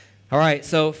All right,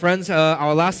 so friends,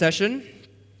 our last session,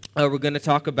 we're going to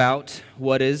talk about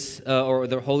what is, or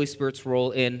the Holy Spirit's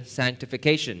role in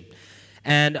sanctification.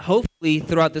 And hopefully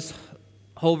throughout this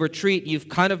whole retreat, you've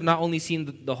kind of not only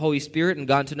seen the Holy Spirit and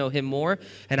gotten to know Him more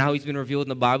and how He's been revealed in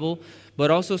the Bible,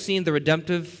 but also seen the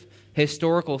redemptive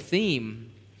historical theme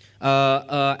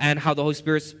and how the Holy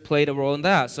Spirit's played a role in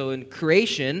that. So in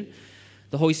creation,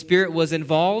 the Holy Spirit was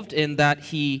involved in that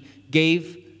He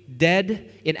gave dead,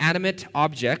 inanimate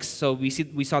objects. So we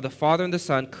saw the Father and the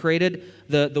Son created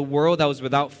the world that was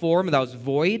without form, that was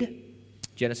void,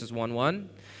 Genesis 1:1.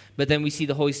 But then we see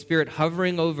the Holy Spirit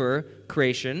hovering over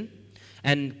creation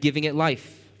and giving it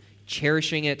life,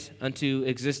 cherishing it unto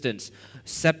existence,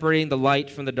 separating the light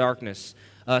from the darkness,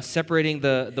 separating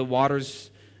the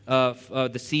waters,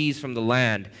 the seas from the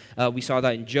land. We saw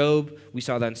that in Job. We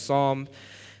saw that in Psalm.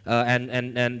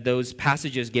 And those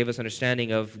passages gave us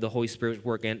understanding of the Holy Spirit's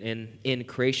work in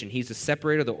creation. He's the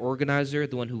separator, the organizer,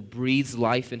 the one who breathes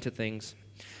life into things.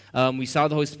 We saw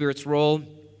the Holy Spirit's role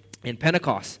in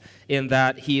Pentecost, in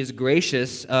that He is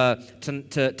gracious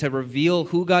to reveal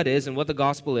who God is and what the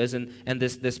gospel is, and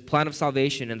this plan of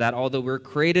salvation, and that although we're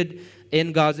created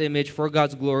in God's image for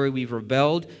God's glory, we've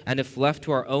rebelled, and if left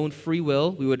to our own free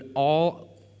will, we would all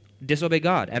disobey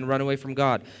God and run away from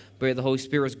God. But the Holy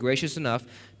Spirit was gracious enough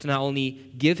to not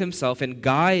only give Himself and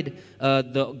guide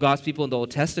God's people in the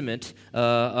Old Testament,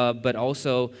 but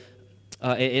also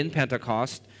in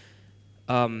Pentecost,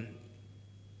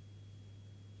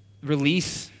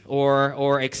 release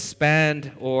or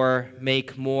expand or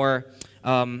make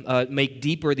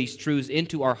deeper these truths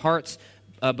into our hearts,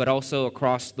 but also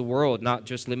across the world, not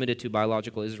just limited to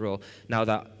biological Israel. Now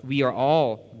that we are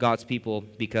all God's people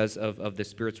because of the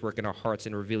Spirit's work in our hearts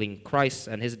in revealing Christ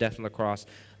and His death on the cross,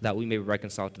 that we may be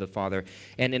reconciled to the Father.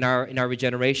 And in our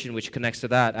regeneration, which connects to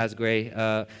that, as Gray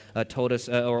told us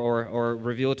or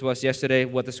revealed to us yesterday,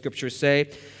 what the Scriptures say.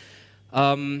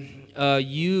 John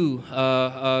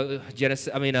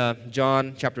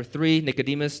chapter 3,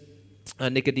 Nicodemus,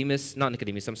 not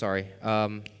Nicodemus, I'm sorry.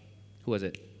 Who was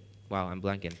it? Wow, I'm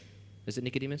blanking. Is it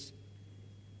Nicodemus?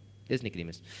 It is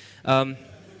Nicodemus.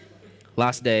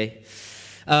 Last day.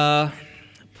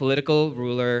 Political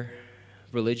ruler,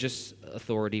 religious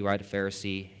authority, right, a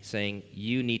Pharisee, saying,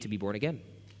 you need to be born again.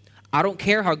 I don't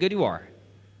care how good you are.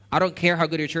 I don't care how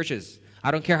good your church is.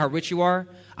 I don't care how rich you are.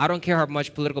 I don't care how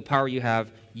much political power you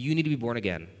have. You need to be born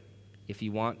again if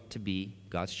you want to be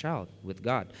God's child with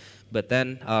God. But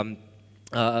then,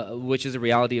 which is a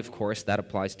reality, of course, that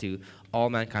applies to all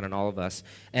mankind and all of us.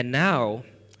 And now,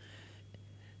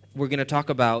 we're going to talk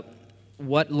about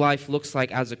what life looks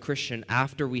like as a Christian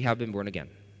after we have been born again,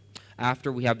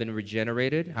 after we have been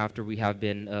regenerated, after we have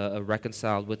been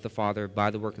reconciled with the Father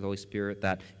by the work of the Holy Spirit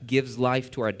that gives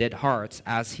life to our dead hearts,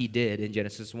 as He did in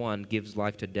Genesis 1, gives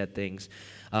life to dead things.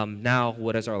 Now,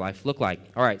 what does our life look like?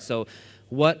 All right, so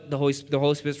what the Holy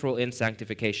Spirit's role in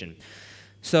sanctification.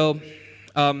 So,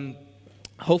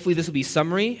 hopefully this will be a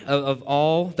summary of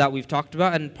all that we've talked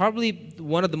about, and probably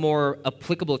one of the more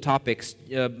applicable topics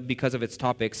because of its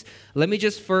topics. Let me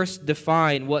just first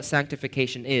define what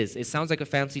sanctification is. It sounds like a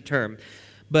fancy term,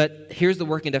 but here's the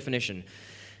working definition.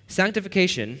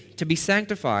 Sanctification, to be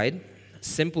sanctified,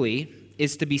 simply,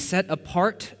 is to be set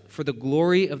apart for the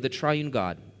glory of the triune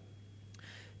God.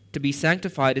 To be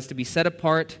sanctified is to be set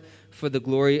apart for the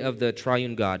glory of the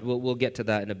triune God. We'll get to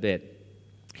that in a bit.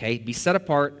 Okay, be set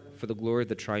apart for the glory of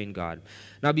the triune God.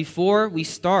 Now, before we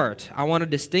start, I want to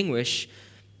distinguish,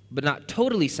 but not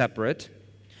totally separate,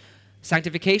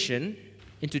 sanctification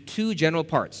into two general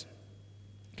parts.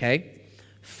 Okay?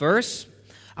 First,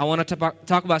 I want to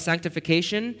talk about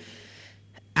sanctification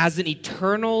as an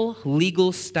eternal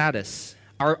legal status,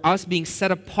 us being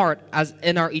set apart as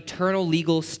in our eternal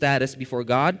legal status before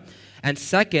God. And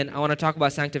second, I want to talk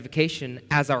about sanctification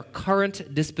as our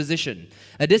current disposition.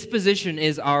 A disposition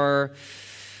is our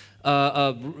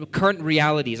current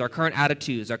realities, our current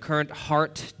attitudes, our current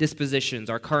heart dispositions,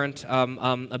 our current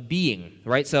being,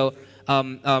 right? So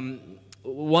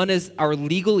one is our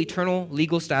eternal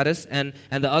legal status, and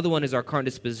the other one is our current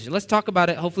disposition. Let's talk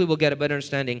about it. Hopefully we'll get a better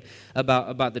understanding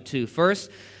about the two. First,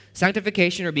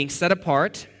 sanctification, or being set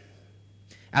apart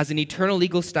as an eternal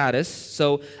legal status.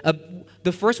 So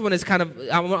the first one is kind of,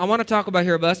 I want to talk about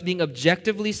here about us being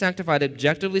objectively sanctified,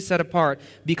 objectively set apart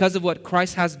because of what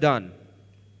Christ has done.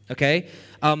 Okay?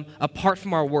 Apart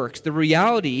from our works. The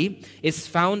reality is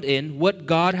found in what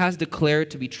God has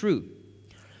declared to be true.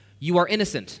 You are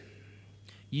innocent.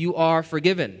 You are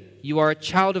forgiven. You are a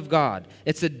child of God.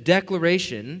 It's a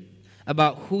declaration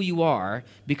about who you are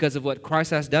because of what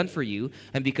Christ has done for you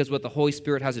and because what the Holy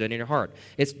Spirit has done in your heart.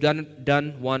 It's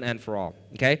done one and for all.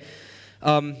 Okay?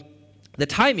 The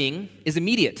timing is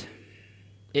immediate.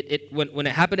 When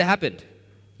it happened, it happened.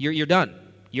 You're done.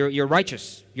 You're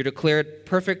righteous. You're declared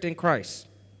perfect in Christ.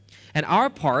 And our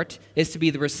part is to be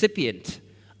the recipient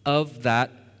of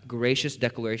that gracious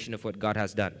declaration of what God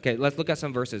has done. Okay, let's look at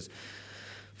some verses.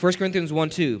 1 Corinthians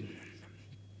 1:2.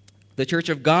 The church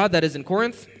of God that is in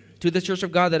Corinth, to the church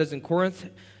of God that is in Corinth,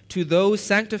 to those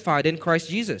sanctified in Christ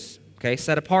Jesus. Okay,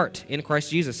 set apart in Christ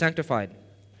Jesus, sanctified.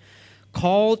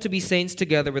 Called to be saints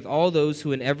together with all those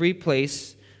who in every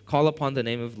place call upon the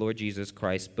name of Lord Jesus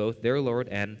Christ, both their Lord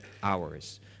and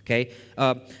ours. Okay?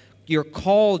 You're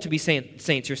called to be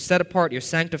saints. You're set apart. You're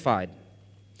sanctified.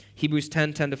 Hebrews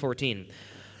 10:10-14.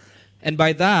 And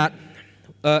by that,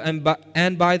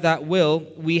 by that will,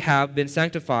 we have been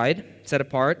sanctified, set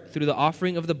apart, through the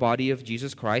offering of the body of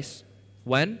Jesus Christ.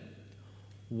 When?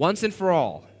 Once and for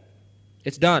all.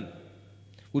 It's done.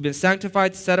 We've been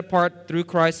sanctified, set apart through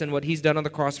Christ and what He's done on the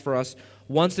cross for us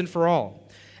once and for all.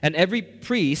 And every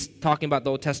priest, talking about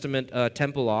the Old Testament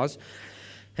temple laws,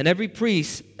 and every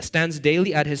priest stands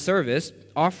daily at his service,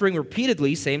 offering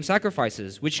repeatedly same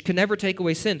sacrifices, which can never take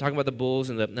away sin, talking about the bulls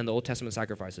and the Old Testament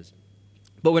sacrifices.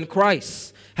 But when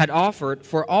Christ had offered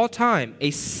for all time a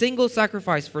single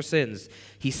sacrifice for sins,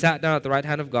 He sat down at the right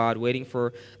hand of God, waiting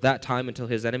for that time until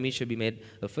His enemies should be made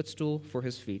a footstool for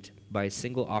His feet by a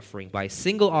single offering. By a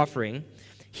single offering,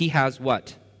 He has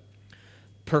what?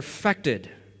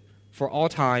 Perfected for all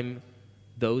time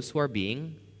those who are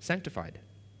being sanctified.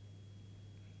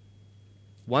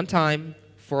 One time,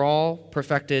 for all,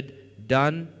 perfected,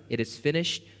 done, it is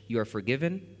finished. You are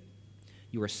forgiven.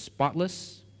 You are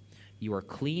spotless. You are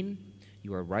clean,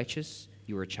 you are righteous,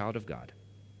 you are a child of God.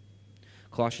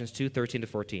 Colossians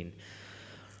 2:13-14.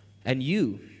 And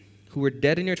you, who were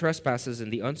dead in your trespasses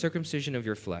and the uncircumcision of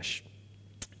your flesh,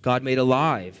 God made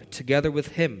alive together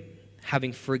with Him,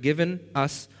 having forgiven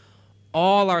us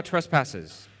all our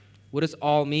trespasses. What does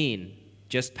all mean?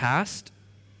 Just past?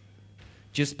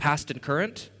 Just past and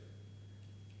current?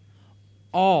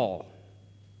 All.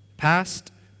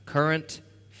 Past, current,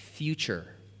 future.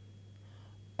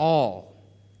 All.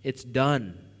 It's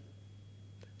done.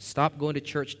 Stop going to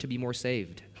church to be more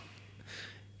saved.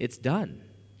 It's done.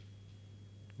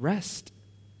 Rest.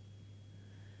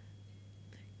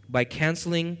 By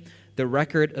canceling the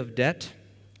record of debt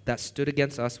that stood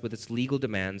against us with its legal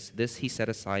demands, this He set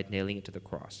aside, nailing it to the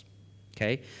cross.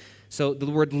 Okay? So the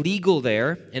word legal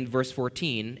there in verse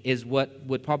 14 is what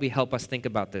would probably help us think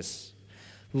about this.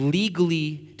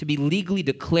 Legally, to be legally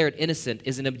declared innocent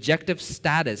is an objective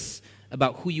status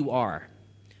about who you are.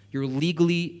 You're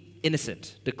legally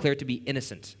innocent, declared to be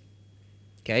innocent.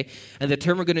 Okay? And the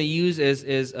term we're going to use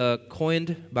is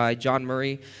coined by John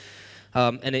Murray,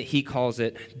 and he calls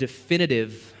it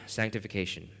definitive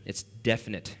sanctification. It's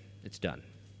definite. It's done.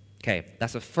 Okay,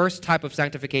 that's the first type of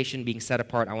sanctification, being set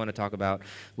apart, I want to talk about,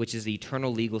 which is the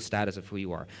eternal legal status of who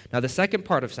you are. Now, the second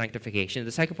part of sanctification,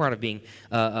 the second part of being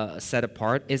set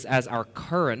apart, is as our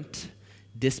current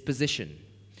disposition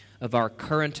of our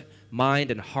current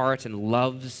mind and heart and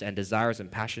loves and desires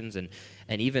and passions and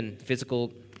even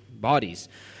physical bodies.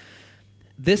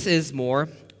 This is more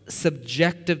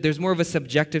subjective. There's more of a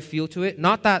subjective feel to it.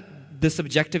 Not that the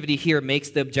subjectivity here makes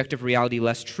the objective reality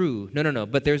less true. No.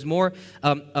 But there's more,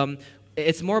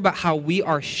 it's more about how we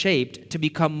are shaped to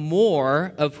become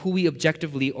more of who we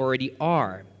objectively already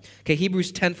are. Okay,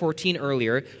 Hebrews 10:14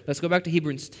 earlier. Let's go back to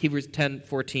Hebrews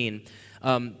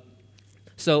 10:14.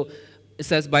 So it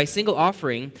says, by single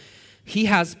offering, He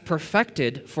has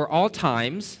perfected for all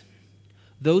times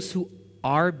those who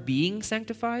are being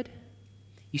sanctified.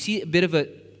 You see a bit of a,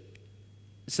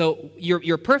 so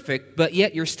you're perfect, but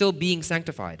yet you're still being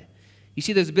sanctified. You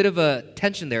see there's a bit of a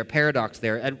tension there, a paradox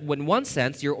there. And in one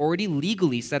sense, you're already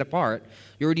legally set apart.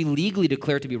 You're already legally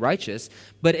declared to be righteous.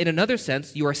 But in another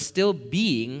sense, you are still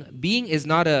being. Being is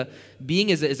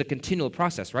a continual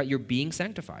process, right? You're being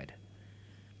sanctified.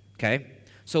 Okay?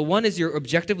 So one is your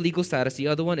objective legal status. The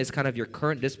other one is kind of your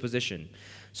current disposition.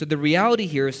 So the reality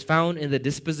here is found in the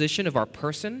disposition of our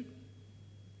person.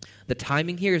 The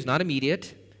timing here is not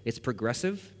immediate. It's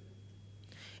progressive.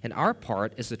 And our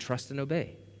part is to trust and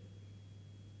obey.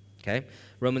 Okay?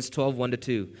 Romans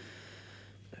 12:1-2.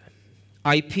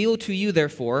 I appeal to you,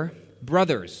 therefore,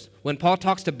 brothers. When Paul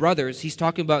talks to brothers, he's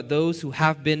talking about those who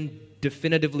have been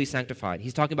definitively sanctified.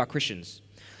 He's talking about Christians.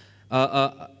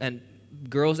 And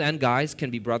girls and guys can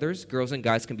be brothers. Girls and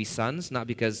guys can be sons, not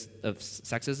because of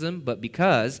sexism, but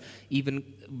because even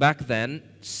back then,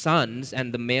 sons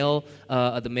and the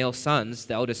male sons,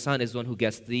 the eldest son is the one who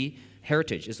gets the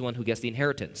heritage, is the one who gets the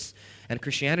inheritance. And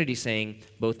Christianity is saying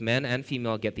both men and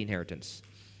female get the inheritance.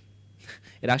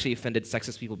 It actually offended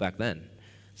sexist people back then.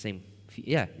 Saying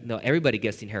Yeah, no, everybody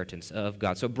gets the inheritance of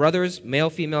God. So brothers, male,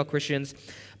 female Christians,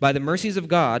 by the mercies of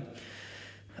God,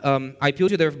 I appeal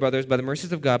to you, therefore, brothers, by the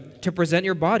mercies of God, to present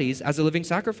your bodies as a living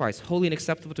sacrifice, holy and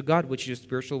acceptable to God, which is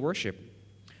spiritual worship.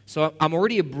 So I'm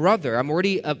already a brother. I'm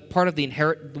already a part of the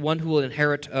one who will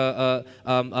inherit the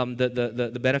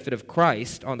benefit of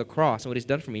Christ on the cross and what He's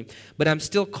done for me. But I'm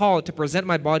still called to present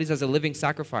my bodies as a living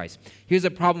sacrifice. Here's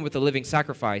the problem with the living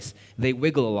sacrifice: they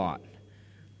wiggle a lot,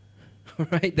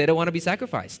 right? They don't want to be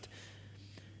sacrificed.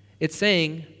 It's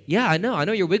saying, yeah, I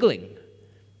know you're wiggling,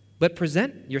 but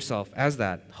present yourself as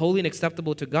that, holy and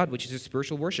acceptable to God, which is your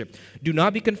spiritual worship. Do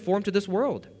not be conformed to this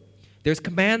world. There's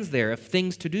commands there of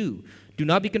things to do. Do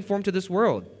not be conformed to this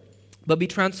world, but be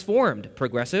transformed,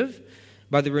 progressive,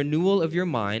 by the renewal of your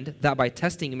mind, that by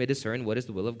testing you may discern what is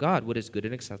the will of God, what is good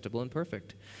and acceptable and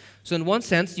perfect. So in one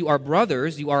sense, you are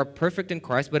brothers, you are perfect in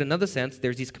Christ, but in another sense,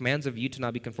 there's these commands of you to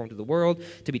not be conformed to the world,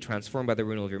 to be transformed by the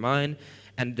renewal of your mind,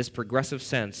 and this progressive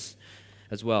sense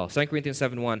as well. 2 Corinthians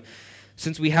 7:1,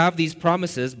 since we have these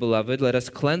promises, beloved, let us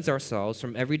cleanse ourselves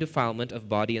from every defilement of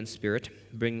body and spirit,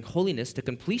 bringing holiness to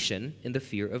completion in the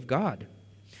fear of God.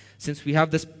 Since we have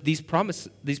these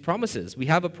promises, we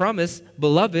have a promise,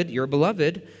 beloved, you're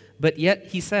beloved, but yet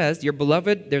he says, you're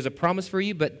beloved, there's a promise for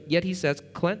you, but yet he says,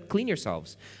 clean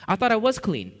yourselves. I thought I was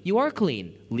clean. You are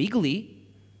clean legally.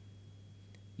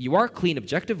 You are clean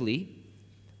objectively,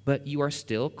 but you are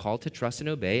still called to trust and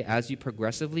obey as you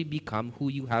progressively become who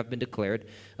you have been declared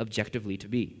objectively to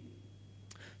be.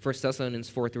 1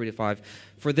 Thessalonians 4:3-5,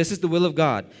 for this is the will of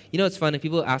God. You know, it's funny,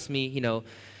 people ask me,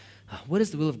 what is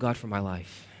the will of God for my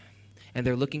life? And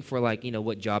they're looking for,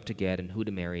 what job to get and who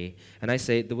to marry. And I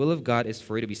say, the will of God is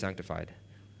for you to be sanctified.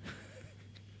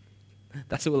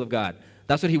 That's the will of God.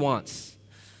 That's what He wants.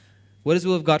 What is the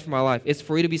will of God for my life? It's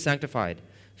for you to be sanctified,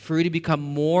 for you to become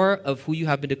more of who you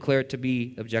have been declared to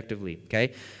be objectively,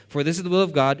 okay? For this is the will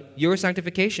of God, your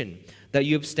sanctification, that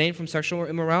you abstain from sexual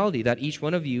immorality, that each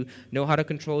one of you know how to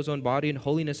control his own body in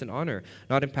holiness and honor,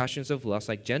 not in passions of lust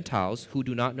like Gentiles who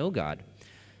do not know God.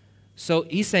 So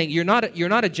he's saying you're not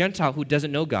a Gentile who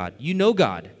doesn't know God. You know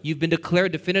God. You've been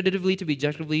declared definitively to be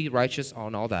objectively righteous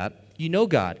on all that. You know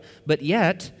God. But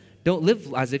yet, don't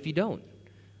live as if you don't.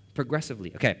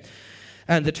 Progressively. Okay.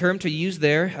 And the term to use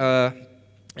there,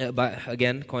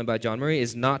 again, coined by John Murray,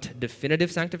 is not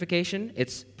definitive sanctification.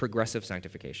 It's progressive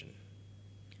sanctification.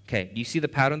 Okay. Do you see the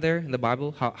pattern there in the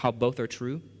Bible, how both are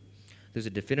true? There's a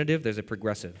definitive, there's a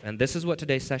progressive. And this is what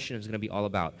today's session is going to be all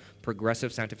about,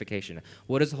 progressive sanctification.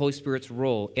 What is the Holy Spirit's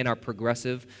role in our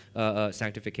progressive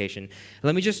sanctification?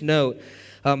 Let me just note,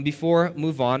 before I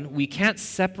move on, we can't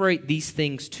separate these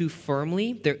things too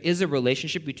firmly. There is a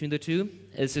relationship between the two.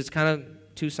 It's kind of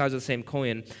two sides of the same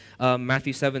coin.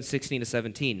 Matthew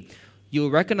 7:16-17.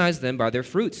 You'll recognize them by their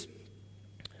fruits.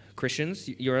 Christians,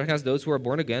 you recognize those who are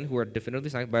born again, who are definitively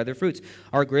sanctified by their fruits.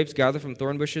 Are grapes gathered from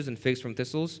thorn bushes and figs from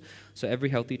thistles? So every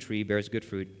healthy tree bears good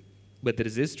fruit, but the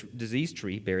diseased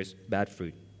tree bears bad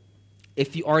fruit.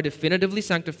 If you are definitively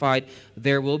sanctified,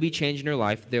 there will be change in your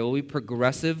life. There will be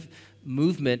progressive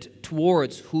movement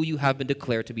towards who you have been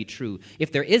declared to be true.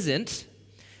 If there isn't,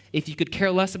 if you could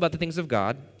care less about the things of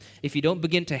God, if you don't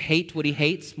begin to hate what He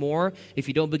hates more, if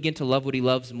you don't begin to love what He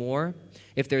loves more,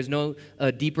 if there's no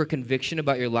deeper conviction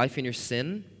about your life and your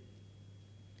sin,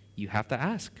 you have to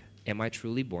ask, am I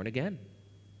truly born again?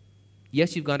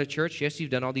 Yes, you've gone to church. Yes, you've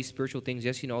done all these spiritual things.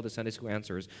 Yes, you know all the Sunday school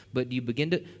answers. But do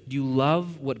you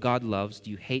love what God loves?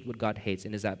 Do you hate what God hates?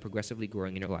 And is that progressively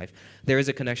growing in your life? There is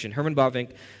a connection. Herman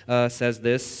Bavinck says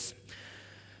this,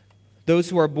 those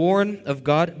who are born of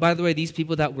God, by the way, these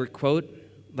people that we quote,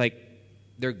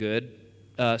 they're good.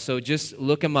 So just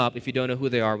look them up if you don't know who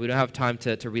they are. We don't have time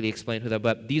to really explain who they are,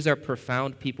 but these are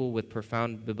profound people with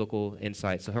profound biblical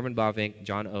insight. So Herman Bavinck,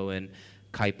 John Owen,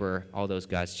 Kuyper, all those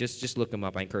guys. Just look them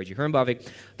up. I encourage you. Herman Bavinck,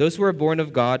 those who are born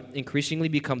of God increasingly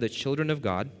become the children of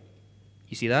God.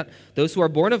 You see that? Those who are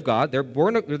born of God, they're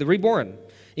reborn,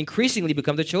 increasingly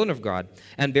become the children of God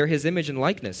and bear His image and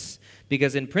likeness,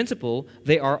 because in principle,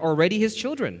 they are already His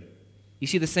children. You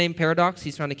see the same paradox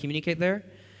he's trying to communicate there?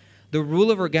 The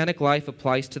rule of organic life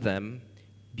applies to them.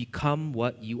 Become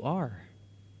what you are.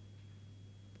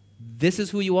 This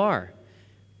is who you are.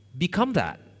 Become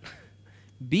that.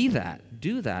 Be that.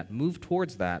 Do that. Move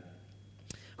towards that.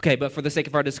 Okay, but for the sake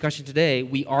of our discussion today,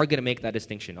 we are going to make that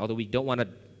distinction, although we don't want to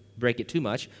break it too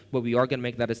much, but we are going to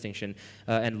make that distinction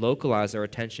and localize our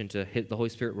attention to hit the Holy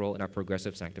Spirit role in our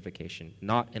progressive sanctification,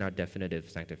 not in our definitive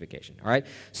sanctification. All right?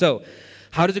 So,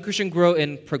 how does a Christian grow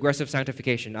in progressive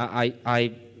sanctification?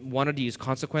 I wanted to use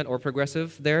consequent or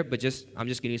progressive there, but I'm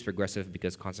just going to use progressive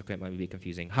because consequent might be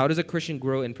confusing. How does a Christian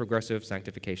grow in progressive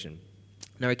sanctification?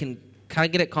 Now, it can kind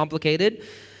of get it complicated.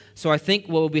 So I think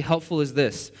what will be helpful is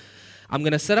this. I'm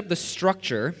going to set up the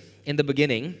structure in the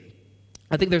beginning.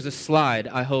 I think there's a slide,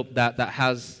 I hope, that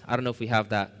has, I don't know if we have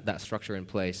that structure in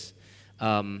place.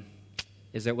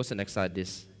 What's the next slide?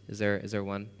 Is there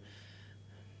one?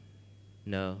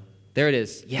 No. There it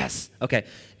is. Yes. Okay.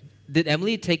 Did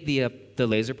Emily take the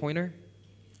laser pointer?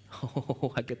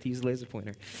 Oh, I get to use laser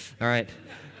pointer. All right.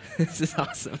 This is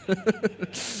awesome.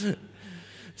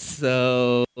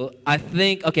 So I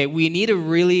think, okay, we need to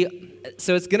really,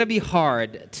 so it's going to be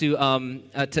hard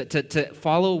to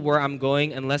follow where I'm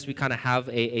going unless we kind of have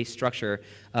a structure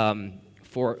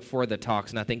for the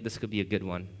talks, and I think this could be a good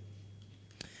one.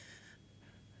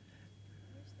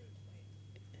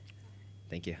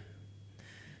 Thank you.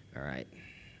 All right.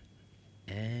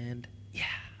 And yeah,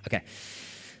 okay.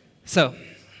 So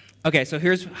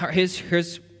here's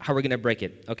how we're gonna break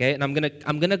it, okay? And I'm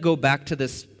gonna go back to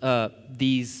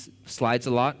these slides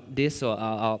a lot. So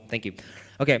I'll thank you.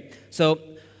 Okay, so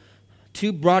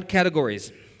 2 broad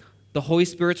categories: the Holy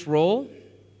Spirit's role,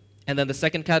 and then the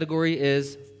second category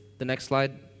is the next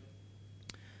slide.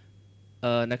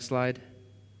 Next slide.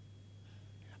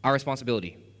 Our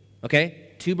responsibility.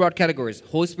 Okay, 2 broad categories: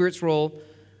 Holy Spirit's role,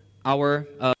 our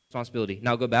responsibility.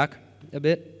 Now go back a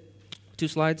bit. 2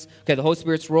 slides. Okay, the Holy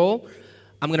Spirit's role.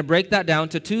 I'm going to break that down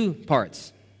to 2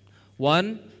 parts.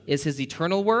 One is his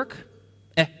eternal work,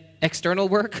 external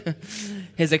work,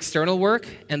 his external work,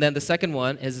 and then the second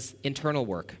one is internal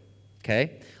work.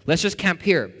 Okay? Let's just camp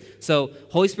here. So,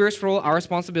 Holy Spirit's role, our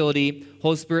responsibility.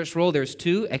 Holy Spirit's role, there's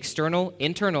 2, external,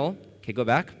 internal. Okay, go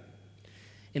back.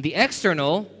 In the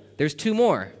external, there's 2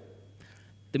 more.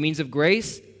 The means of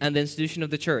grace and the institution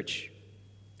of the church.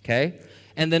 Okay?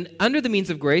 And then under the means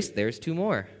of grace, there's 2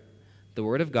 more. The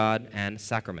Word of God and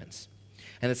sacraments.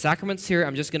 And the sacraments here,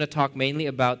 I'm just going to talk mainly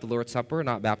about the Lord's Supper,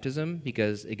 not baptism,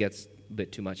 because it gets a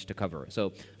bit too much to cover.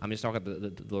 So I'm just talking about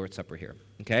the Lord's Supper here.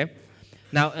 Okay?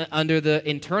 Now, under the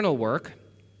internal work,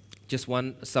 just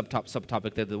one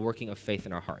subtopic there, the working of faith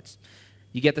in our hearts.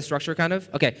 You get the structure, kind of?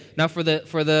 Okay. Now, for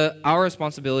our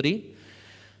responsibility,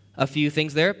 a few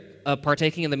things there.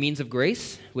 Partaking in the means of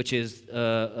grace, which is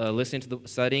listening to the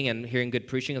studying and hearing good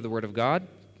preaching of the Word of God.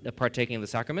 Partaking in the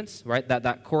sacraments, right?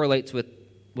 That correlates with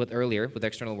earlier, with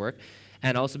external work.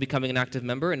 And also becoming an active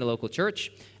member in the local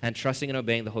church and trusting and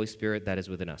obeying the Holy Spirit that is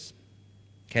within us.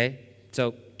 Okay?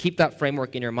 So keep that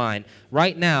framework in your mind.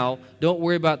 Right now, don't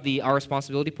worry about our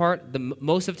responsibility part.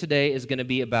 Most of today is going to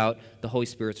be about the Holy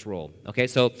Spirit's role. Okay?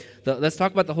 So let's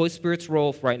talk about the Holy Spirit's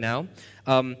role right now.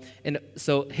 And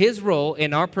so his role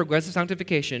in our progressive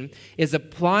sanctification is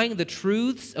applying the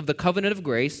truths of the covenant of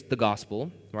grace, the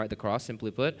gospel, right, the cross,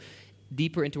 simply put,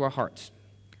 deeper into our hearts.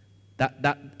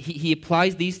 He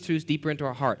applies these truths deeper into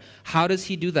our heart. How does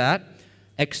he do that?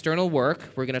 External work.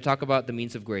 We're going to talk about the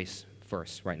means of grace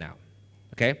first, right now.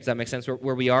 Okay? Does that make sense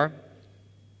where we are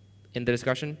in the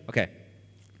discussion? Okay.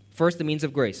 First, the means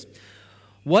of grace.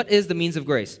 What is the means of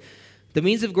grace? The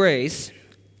means of grace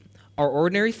are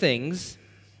ordinary things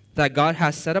that God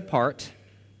has set apart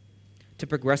to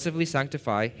progressively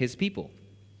sanctify his people.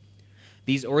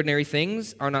 These ordinary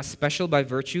things are not special by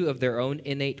virtue of their own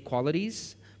innate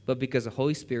qualities, but because the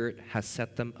Holy Spirit has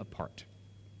set them apart.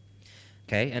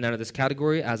 Okay, and under this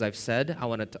category, as I've said,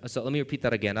 so let me repeat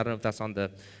that again. I don't know if that's on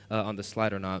the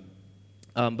slide or not.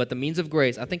 But the means of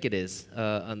grace, I think it is,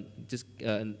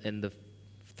 in the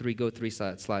three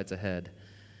slides ahead.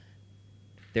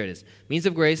 There it is. Means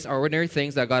of grace are ordinary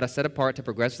things that God has set apart to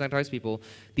progressively sanctify his people.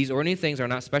 These ordinary things are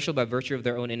not special by virtue of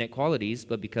their own innate qualities,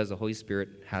 but because the Holy Spirit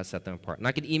has set them apart. And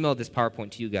I can email this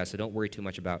PowerPoint to you guys, so don't worry too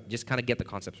much about it. Just kind of get the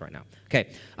concepts right now.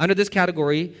 Okay. Under this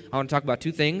category, I want to talk about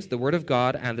 2 things, the Word of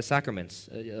God and the sacraments,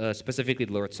 specifically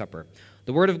the Lord's Supper.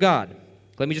 The Word of God.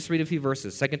 Let me just read a few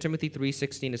verses. 2 Timothy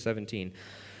 3:16-17.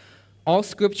 All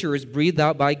Scripture is breathed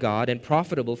out by God and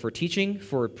profitable for teaching,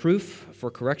 for reproof,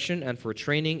 for correction, and for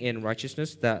training in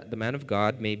righteousness, that the man of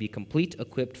God may be complete,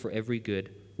 equipped for every good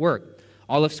work.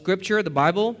 All of Scripture, the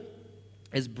Bible,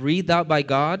 is breathed out by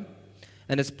God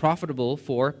and is profitable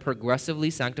for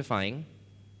progressively sanctifying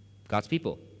God's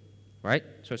people. Right?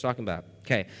 That's what it's talking about.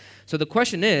 Okay. So the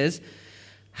question is,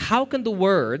 how can the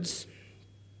words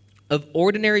of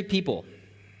ordinary people,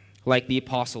 like the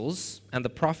apostles and the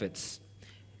prophets,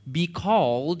 be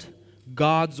called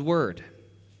God's word?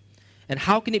 And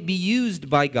how can it be used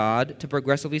by God to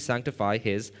progressively sanctify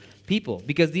his people?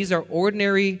 Because these are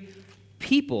ordinary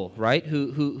people, right,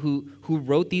 who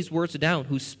wrote these words down,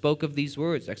 who spoke of these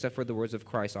words, except for the words of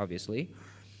Christ, obviously.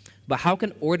 But how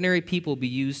can ordinary people be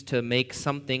used to make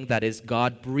something that is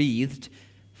God-breathed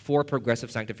for progressive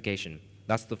sanctification?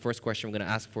 That's the first question we're going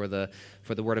to ask for the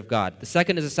Word of God. The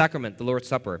second is a sacrament, the Lord's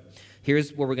Supper.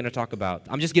 Here's what we're going to talk about.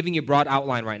 I'm just giving you a broad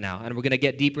outline right now, and we're going to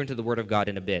get deeper into the Word of God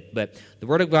in a bit. But the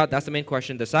Word of God, that's the main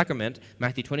question. The sacrament,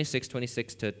 Matthew 26,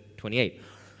 26 to 28.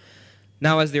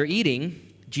 Now, as they're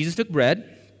eating, Jesus took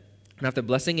bread, and after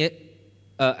blessing it,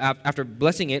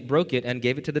 broke it, and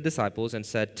gave it to the disciples, and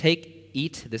said, "Take,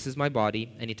 eat, this is my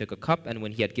body." And he took a cup, and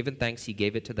when he had given thanks, he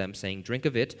gave it to them, saying, "Drink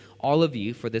of it, all of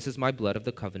you, for this is my blood of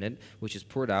the covenant, which is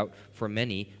poured out for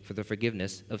many for the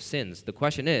forgiveness of sins." The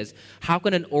question is, how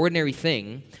can an ordinary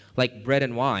thing like bread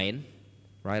and wine,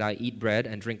 right? I eat bread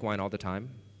and drink wine all the time,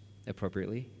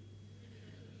 appropriately.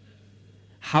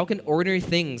 How can ordinary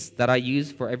things that I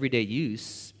use for everyday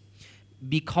use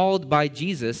be called by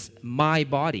Jesus my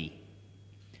body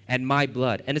and my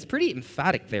blood? And it's pretty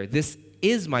emphatic there. This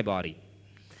is my body.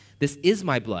 This is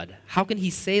my blood. How can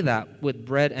he say that with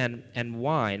bread and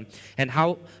wine? And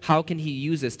how can he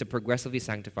use this to progressively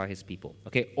sanctify his people?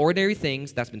 Okay, ordinary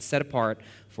things that's been set apart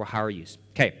for higher use.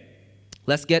 Okay,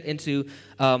 let's get into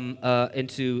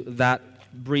that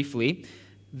briefly.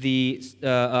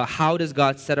 How does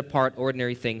God set apart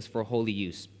ordinary things for holy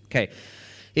use? Okay,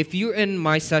 if you're in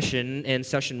my session, in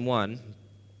session 1,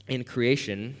 in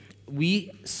creation,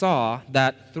 we saw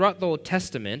that throughout the Old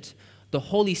Testament, the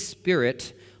Holy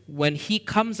Spirit, when he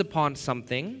comes upon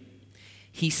something,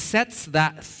 he sets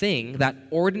that thing, that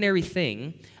ordinary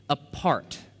thing,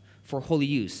 apart for holy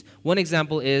use. One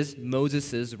example is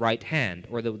Moses' right hand,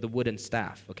 or the wooden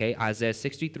staff, okay? Isaiah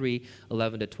 63,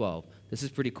 11 to 12. This is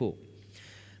pretty cool.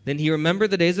 Then he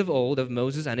remembered the days of old of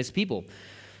Moses and his people.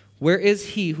 Where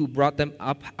is he who brought them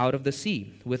up out of the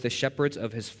sea with the shepherds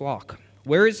of his flock?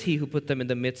 Where is he who put them in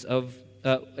the midst of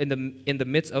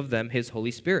them his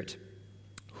Holy Spirit?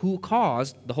 Who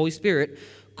caused, the Holy Spirit,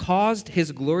 caused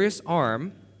his glorious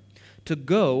arm to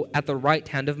go at the right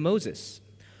hand of Moses,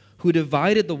 who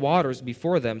divided the waters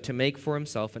before them to make for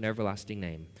himself an everlasting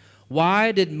name.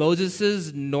 Why did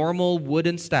Moses' normal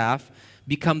wooden staff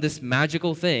become this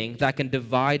magical thing that can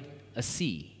divide a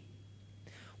sea?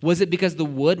 Was it because the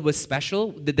wood was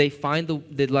special? Did they find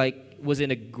was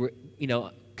in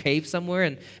a cave somewhere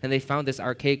and they found this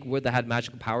archaic wood that had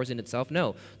magical powers in itself?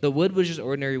 No. The wood was just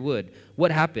ordinary wood. What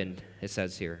happened, it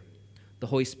says here? The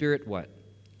Holy Spirit, what?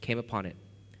 Came upon it.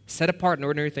 Set apart an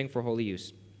ordinary thing for holy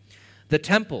use. The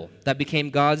temple that became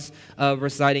God's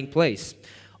residing place.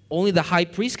 Only the high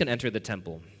priest can enter the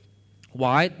temple.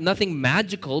 Why? Nothing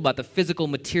magical about the physical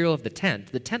material of the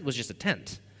tent. The tent was just a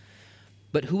tent.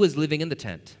 But who was living in the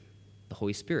tent? The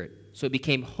Holy Spirit. So it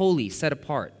became holy, set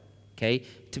apart. Okay,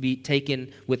 to be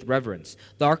taken with reverence.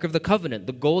 The Ark of the Covenant,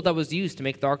 the gold that was used to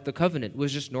make the Ark of the Covenant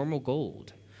was just normal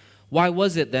gold. Why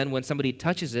was it then when somebody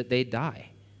touches it, they die?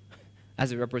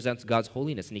 As it represents God's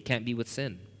holiness and he can't be with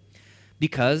sin.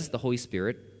 Because the Holy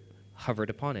Spirit hovered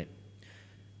upon it.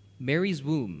 Mary's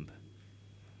womb,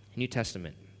 New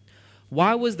Testament.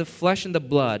 Why was the flesh and the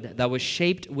blood that was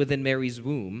shaped within Mary's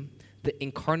womb the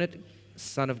incarnate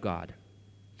Son of God?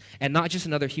 And not just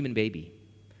another human baby.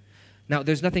 Now,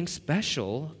 there's nothing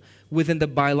special within the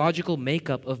biological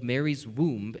makeup of Mary's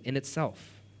womb in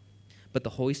itself. But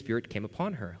the Holy Spirit came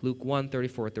upon her. Luke 1,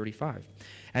 34, 35.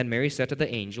 And Mary said to the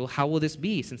angel, "How will this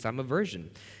be, since I'm a virgin?"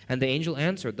 And the angel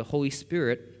answered, "The Holy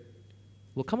Spirit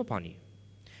will come upon you,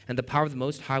 and the power of the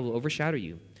Most High will overshadow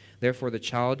you. Therefore the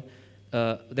child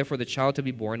to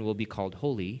be born will be called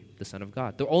Holy, the Son of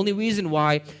God." The only reason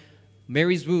why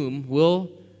Mary's womb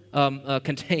will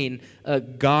contain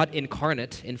God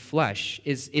incarnate in flesh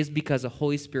is because the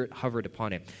Holy Spirit hovered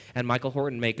upon it. And Michael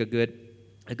Horton make a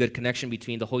good connection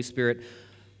between the Holy Spirit.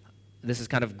 This is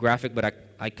kind of graphic, but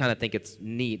I kind of think it's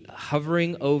neat.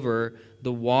 Hovering over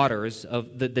the waters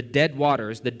of the dead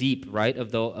waters, the deep, right,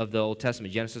 of the Old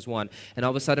Testament, Genesis 1, and all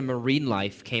of a sudden marine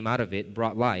life came out of it,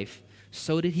 brought life.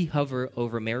 So did he hover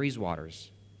over Mary's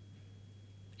waters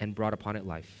and brought upon it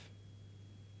life.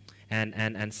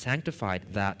 And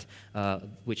sanctified that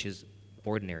which is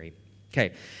ordinary.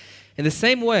 Okay. In the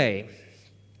same way,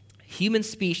 human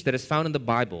speech that is found in the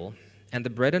Bible and the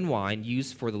bread and wine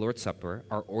used for the Lord's Supper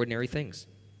are ordinary things.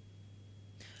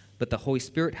 But the Holy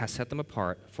Spirit has set them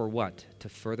apart for what? To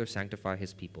further sanctify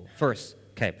his people. First,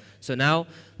 okay, so now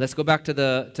let's go back to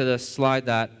the slide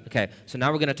so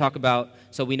now we're going to talk about,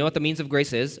 so we know what the means of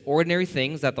grace is, ordinary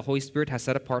things that the Holy Spirit has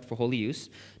set apart for holy use.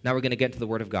 Now we're going to get into the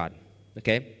Word of God.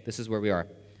 Okay, this is where we are.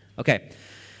 Okay,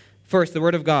 first, the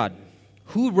Word of God.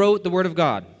 Who wrote the Word of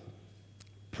God?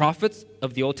 Prophets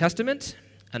of the Old Testament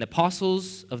and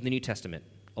apostles of the New Testament.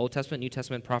 Old Testament, New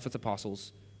Testament, prophets,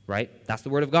 apostles, right? That's the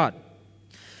Word of God.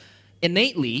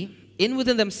 Innately,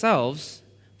 within themselves,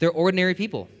 they're ordinary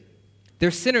people.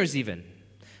 They're sinners even.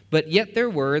 But yet their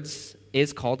words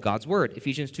is called God's word,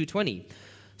 Ephesians 2:20.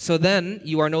 So then,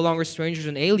 you are no longer strangers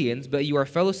and aliens, but you are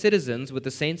fellow citizens with the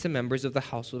saints and members of the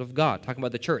household of God. Talking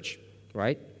about the church,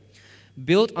 right?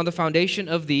 Built on the foundation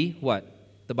of the, what?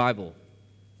 The Bible.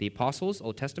 The apostles,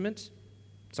 Old Testament.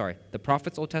 The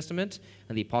prophets, Old Testament,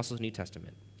 and the apostles, New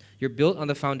Testament. You're built on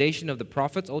the foundation of the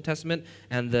prophets, Old Testament,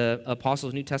 and the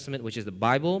apostles, New Testament, which is the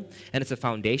Bible. And it's a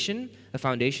foundation. The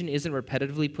foundation isn't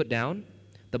repetitively put down.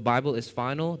 The Bible is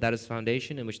final. That is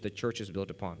foundation in which the church is built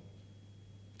upon.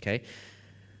 Okay?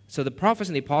 So the prophets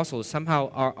and the apostles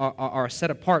somehow are set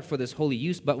apart for this holy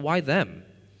use, but why them?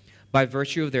 By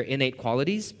virtue of their innate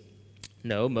qualities?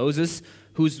 No, Moses,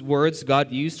 whose words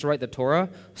God used to write the Torah,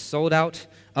 sold out,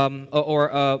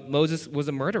 Moses was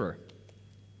a murderer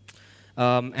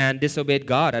and disobeyed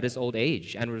God at his old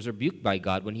age and was rebuked by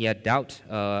God when he had doubt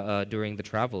during the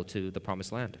travel to the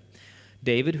Promised Land.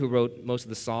 David, who wrote most of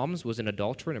the Psalms, was an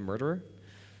adulterer and a murderer.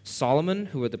 Solomon,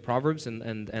 who wrote the Proverbs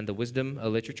and the wisdom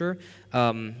literature,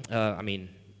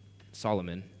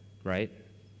 Solomon, right?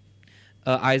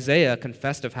 Isaiah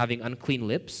confessed of having unclean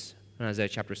lips in Isaiah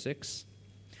chapter 6.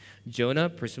 Jonah,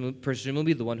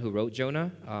 presumably the one who wrote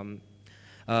Jonah,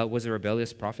 was a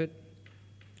rebellious prophet.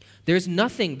 There's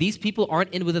nothing, these people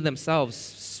aren't in within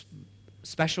themselves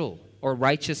special or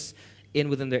righteous in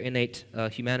within their innate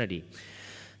humanity.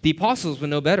 The apostles were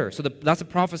no better. So that's the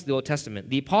prophets of the Old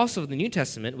Testament. The apostle of the New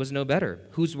Testament was no better.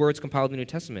 Whose words compiled the New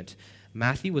Testament?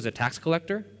 Matthew was a tax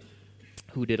collector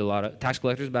who did a lot of, tax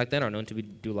collectors back then are known to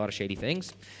do a lot of shady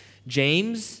things.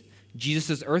 James,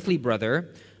 Jesus' earthly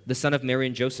brother, the son of Mary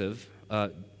and Joseph,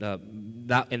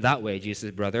 in that way,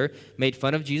 Jesus' brother, made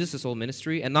fun of Jesus' whole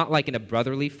ministry, and not like in a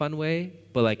brotherly fun way,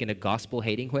 but like in a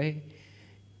gospel-hating way,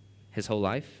 his whole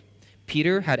life.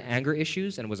 Peter had anger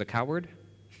issues and was a coward.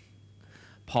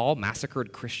 Paul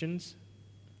massacred Christians.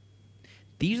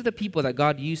 These are the people that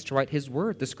God used to write his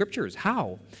word, the scriptures.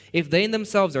 How? If they in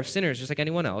themselves are sinners just like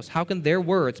anyone else, how can their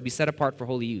words be set apart for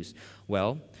holy use?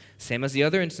 Well, same as the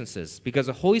other instances. Because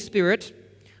the Holy Spirit,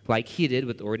 like he did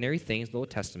with ordinary things in the Old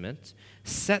Testament,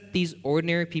 set these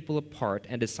ordinary people apart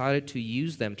and decided to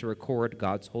use them to record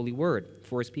God's holy word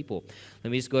for his people.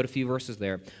 Let me just go to a few verses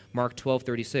there. Mark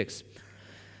 12:36.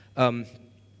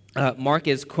 Mark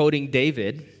is quoting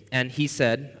David, and he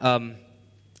said,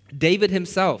 David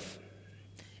himself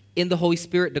in the Holy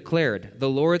Spirit declared, the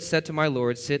Lord said to my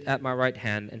Lord, sit at my right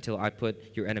hand until I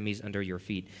put your enemies under your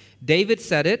feet. David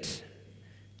said it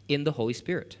in the Holy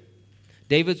Spirit.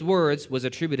 David's words was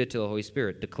attributed to the Holy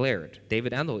Spirit, declared.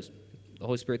 David and the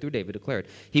Holy Spirit through David declared.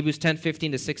 Hebrews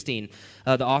 10:15-16.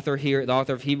 The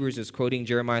author of Hebrews is quoting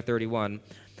Jeremiah 31.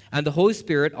 And the Holy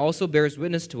Spirit also bears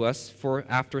witness to us, for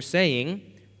after saying,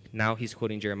 now he's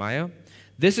quoting Jeremiah,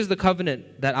 this is the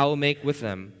covenant that I will make with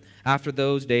them. After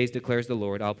those days, declares the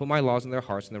Lord, I'll put my laws in their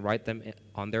hearts and write them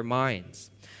on their minds.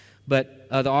 But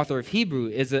the author of Hebrew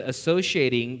is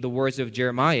associating the words of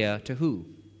Jeremiah to who?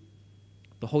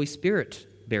 The Holy Spirit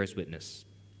bears witness.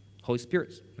 Holy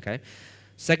Spirit, okay?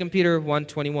 2 Peter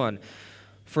 1:21.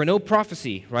 For no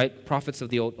prophecy, right? Prophets of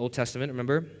the Old Testament,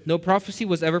 remember? No prophecy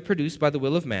was ever produced by the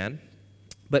will of man,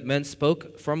 but men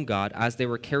spoke from God as they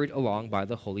were carried along by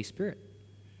the Holy Spirit.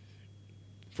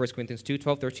 1 Corinthians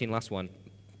 2:12-13, last one.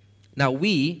 Now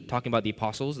we, talking about the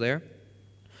apostles there,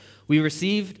 we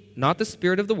received not the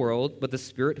spirit of the world, but the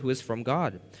Spirit who is from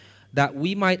God, that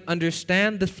we might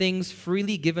understand the things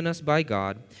freely given us by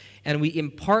God, and we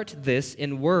impart this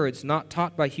in words not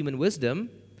taught by human wisdom,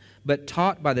 but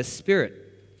taught by the Spirit,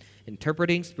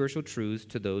 interpreting spiritual truths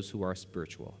to those who are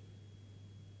spiritual.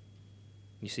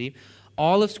 You see,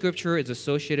 all of Scripture is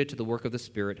associated to the work of the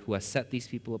Spirit who has set these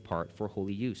people apart for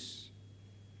holy use.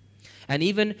 And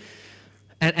even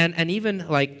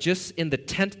like just in the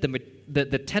tent,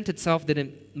 the tent itself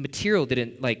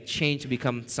didn't like change to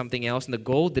become something else, and the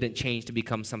gold didn't change to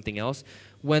become something else.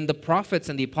 When the prophets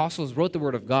and the apostles wrote the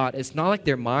word of God, it's not like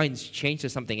their minds changed to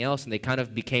something else and they kind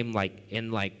of became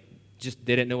just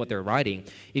didn't know what they're writing.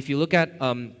 If you look at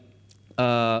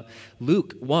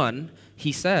Luke 1,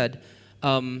 he said,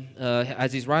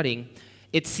 as he's writing,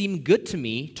 it seemed good to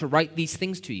me to write these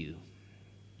things to you.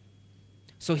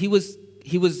 So he was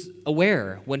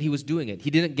aware when he was doing it. He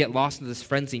didn't get lost in this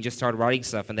frenzy and just started writing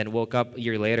stuff and then woke up a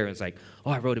year later and was like, oh,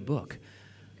 I wrote a book.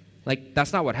 Like,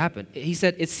 that's not what happened. He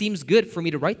said, it seems good for me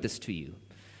to write this to you.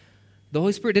 The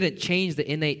Holy Spirit didn't change the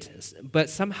innate, but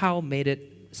somehow made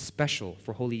it special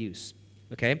for holy use.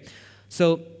 Okay?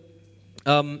 So,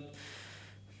 hold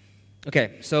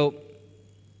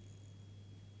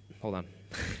on.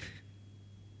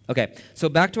 Okay, so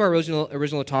back to our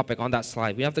original topic on that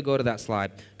slide. We have to go to that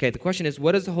slide. Okay, the question is,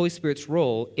 what is the Holy Spirit's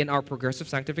role in our progressive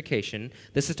sanctification?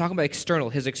 This is talking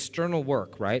about his external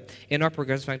work, right? In our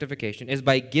progressive sanctification is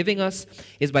by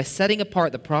setting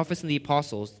apart the prophets and the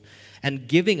apostles and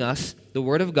giving us the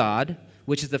Word of God,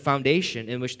 which is the foundation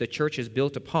in which the church is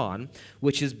built upon,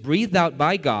 which is breathed out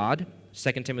by God,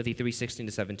 2 Timothy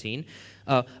 3:16-17.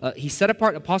 He set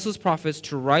apart apostles, prophets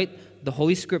to write the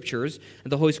Holy Scriptures,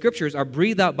 and the Holy Scriptures are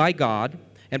breathed out by God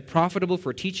and profitable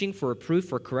for teaching, for reproof,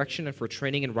 for correction, and for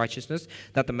training in righteousness,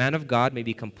 that the man of God may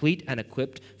be complete and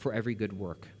equipped for every good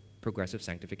work. Progressive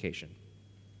sanctification.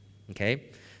 Okay?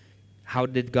 How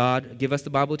did God give us the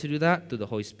Bible to do that? Through the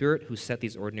Holy Spirit, who set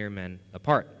these ordinary men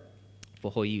apart for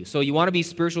whole use. So you want to be a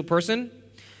spiritual person?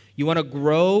 You want to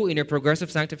grow in your progressive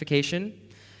sanctification?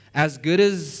 As good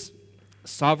as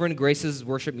Sovereign Grace's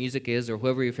worship music is, or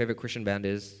whoever your favorite Christian band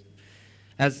is,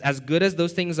 as good as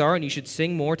those things are, and you should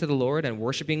sing more to the Lord, and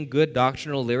worshiping good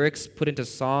doctrinal lyrics put into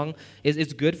song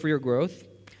is good for your growth.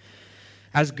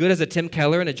 As good as a Tim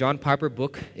Keller and a John Piper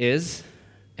book is,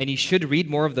 and you should read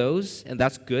more of those, and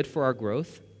that's good for our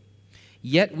growth.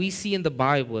 Yet we see in the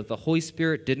Bible that the Holy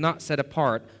Spirit did not set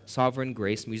apart Sovereign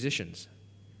Grace musicians,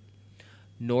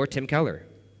 nor Tim Keller,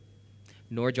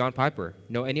 nor John Piper,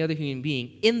 nor any other human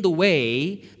being in the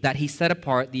way that he set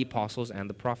apart the apostles and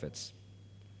the prophets.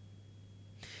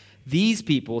 These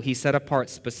people he set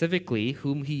apart specifically,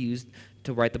 whom he used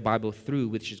to write the Bible through,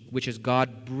 which is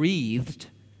God-breathed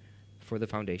for the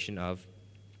foundation of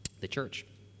the church.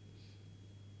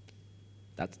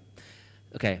 That's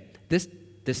okay.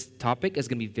 This topic is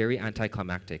going to be very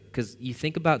anticlimactic because you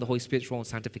think about the Holy Spirit's role in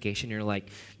sanctification, and you're like,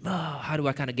 how do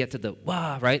I kind of get to the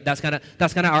right? That's kind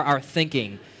of our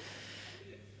thinking.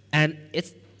 And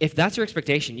if that's your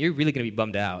expectation, you're really going to be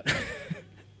bummed out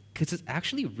because it's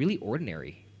actually really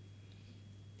ordinary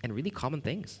and really common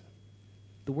things.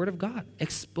 The Word of God.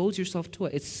 Expose yourself to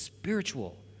it. It's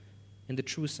spiritual in the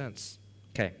true sense.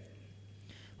 Okay.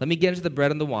 Let me get into the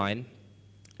bread and the wine,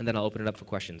 and then I'll open it up for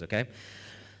questions, okay?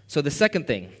 So the second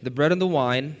thing, the bread and the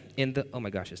wine in the, oh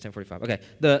my gosh, it's 10:45. Okay,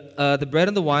 the bread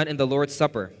and the wine in the Lord's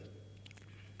Supper.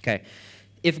 Okay,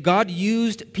 if God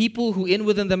used people who in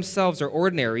within themselves are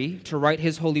ordinary to write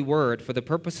his holy word for the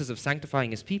purposes of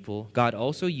sanctifying his people, God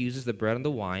also uses the bread and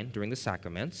the wine during the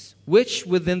sacraments, which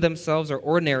within themselves are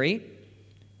ordinary,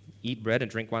 eat bread and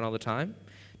drink wine all the time,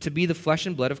 to be the flesh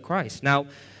and blood of Christ. Now,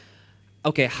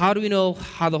 okay, how do we know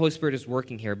how the Holy Spirit is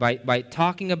working here? By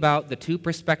talking about the two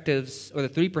perspectives, or the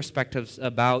three perspectives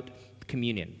about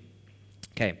communion.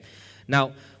 Okay,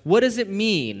 now, what does it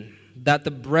mean that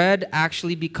the bread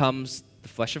actually becomes the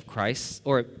flesh of Christ,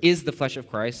 or is the flesh of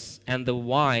Christ, and the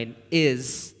wine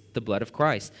is the blood of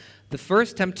Christ? The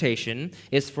first temptation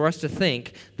is for us to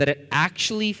think that it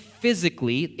actually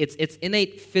physically, its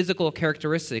innate physical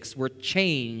characteristics were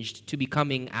changed to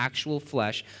becoming actual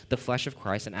flesh, the flesh of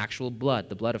Christ, and actual blood,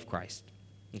 the blood of Christ,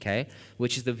 okay?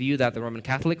 Which is the view that the Roman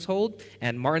Catholics hold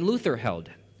and Martin Luther held,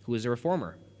 who is a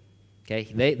reformer, okay?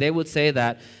 They would say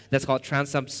that that's called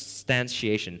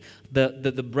transubstantiation.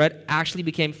 The bread actually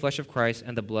became flesh of Christ,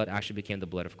 and the blood actually became the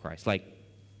blood of Christ, like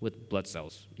with blood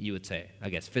cells, you would say, I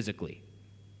guess, physically.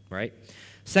 Right?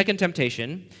 Second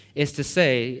temptation is to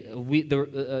say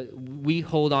we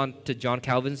hold on to John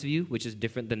Calvin's view, which is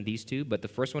different than these two, but the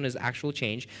first one is actual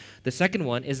change. The second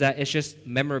one is that it's just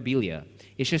memorabilia.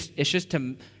 It's just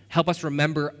to help us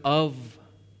remember of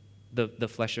the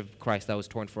flesh of Christ that was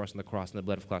torn for us on the cross and the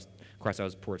blood of Christ that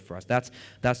was poured for us. That's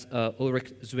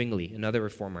Ulrich Zwingli, another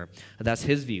reformer. That's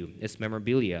his view. It's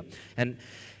memorabilia.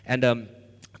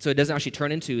 So it doesn't actually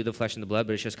turn into the flesh and the blood,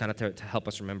 but it's just kind of to help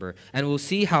us remember. And we'll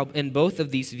see how in both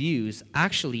of these views,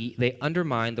 actually, they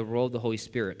undermine the role of the Holy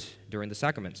Spirit during the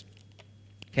sacraments.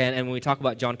 Okay, and when we talk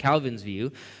about John Calvin's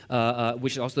view,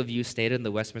 which is also the view stated in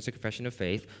the Westminster Confession of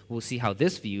Faith, we'll see how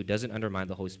this view doesn't undermine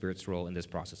the Holy Spirit's role in this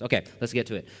process. Okay, let's get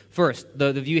to it. First,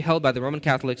 the view held by the Roman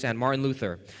Catholics and Martin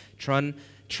Luther,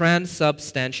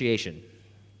 transubstantiation.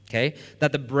 Okay,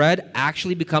 that the bread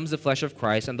actually becomes the flesh of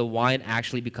Christ and the wine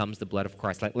actually becomes the blood of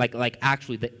Christ. Like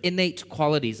actually the innate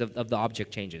qualities of the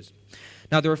object changes.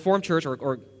 Now the Reformed Church,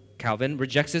 or Calvin,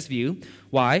 rejects this view.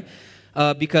 Why?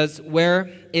 Because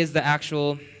where is the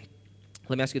actual,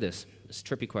 let me ask you this. It's a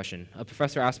trippy question. A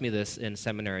professor asked me this in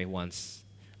seminary once,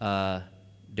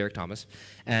 Derek Thomas,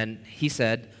 and he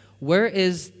said, where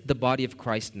is the body of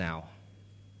Christ now?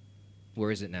 Where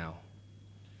is it now?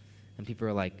 And people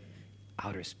are like,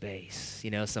 outer space,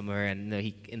 somewhere, and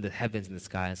in the heavens, in the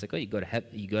sky. It's like, oh, you go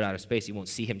to outer space, you won't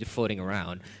see him just floating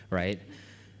around, right?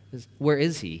 Where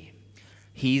is he?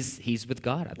 He's with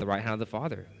God at the right hand of the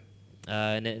Father,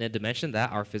 in a dimension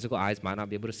that our physical eyes might not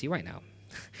be able to see right now.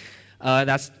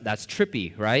 That's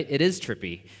trippy, right? It is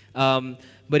trippy.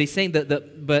 But he's saying that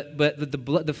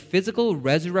the physical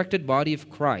resurrected body of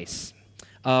Christ,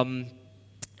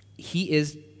 he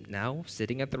is now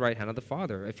sitting at the right hand of the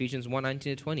Father. Ephesians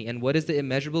 1:19-20. And what is the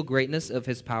immeasurable greatness of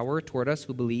his power toward us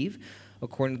who believe,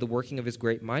 according to the working of his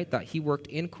great might, that he worked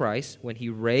in Christ when he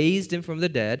raised him from the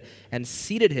dead and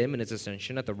seated him in his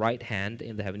ascension at the right hand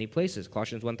in the heavenly places.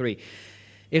 Colossians 1:3.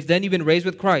 If then you've been raised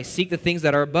with Christ, seek the things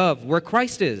that are above, where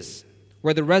Christ is,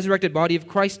 where the resurrected body of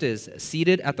Christ is,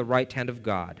 seated at the right hand of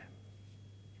God.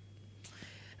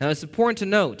 Now it's important to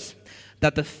note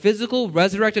that the physical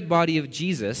resurrected body of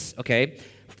Jesus, okay,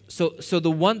 so the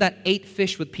one that ate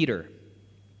fish with Peter,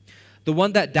 the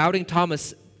one that doubting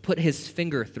Thomas put his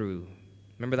finger through,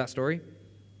 remember that story?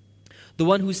 The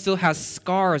one who still has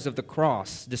scars of the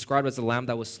cross, described as the lamb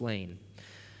that was slain.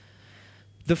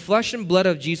 The flesh and blood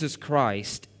of Jesus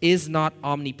Christ is not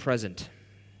omnipresent.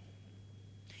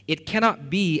 It cannot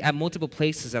be at multiple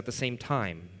places at the same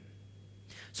time.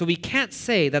 So we can't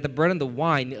say that the bread and the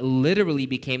wine literally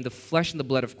became the flesh and the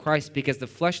blood of Christ, because the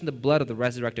flesh and the blood of the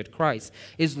resurrected Christ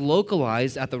is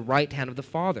localized at the right hand of the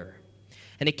Father.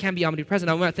 And it can be omnipresent.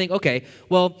 Now we might think, okay,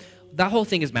 well, that whole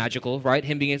thing is magical, right?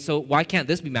 Him being, so why can't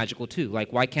this be magical too?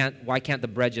 Like why can't the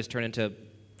bread just turn into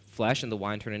flesh and the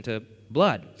wine turn into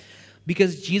blood?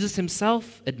 Because Jesus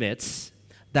himself admits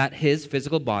that his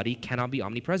physical body cannot be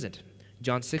omnipresent.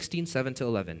 John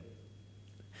 16:7-11.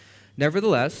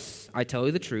 Nevertheless, I tell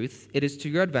you the truth, it is to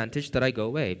your advantage that I go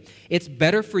away. It's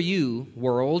better for you,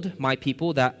 world, my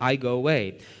people, that I go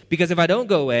away. Because if I don't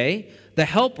go away, the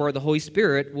Helper, the Holy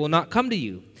Spirit, will not come to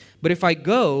you. But if I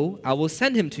go, I will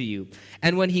send him to you.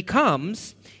 And when he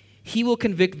comes, he will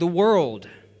convict the world.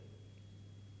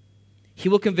 He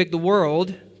will convict the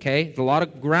world, okay, there's a lot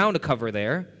of ground to cover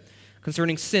there,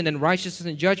 concerning sin and righteousness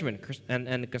and judgment,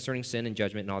 and concerning sin and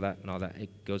judgment and all that.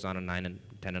 It goes on in 9 and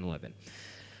 10 and 11.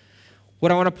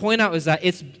 What I want to point out is that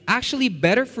it's actually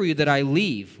better for you that I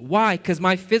leave. Why? Because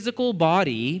my physical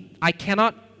body, I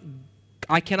cannot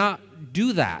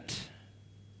do that.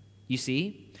 You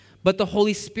see? But the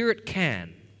Holy Spirit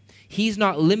can. He's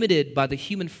not limited by the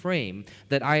human frame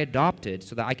that I adopted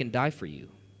so that I can die for you.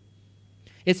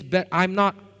 The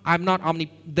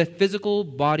physical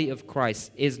body of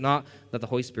Christ is not that the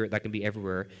Holy Spirit that can be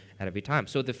everywhere at every time.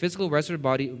 So the physical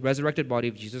resurrected body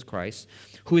of Jesus Christ,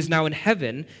 who is now in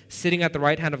heaven, sitting at the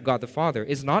right hand of God the Father,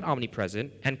 is not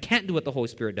omnipresent and can't do what the Holy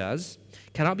Spirit does,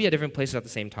 cannot be at different places at the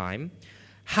same time.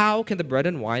 How can the bread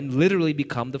and wine literally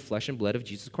become the flesh and blood of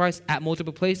Jesus Christ at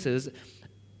multiple places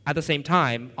at the same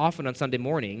time, often on Sunday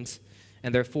mornings,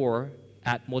 and therefore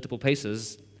at multiple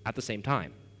places at the same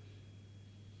time?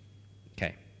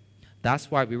 Okay.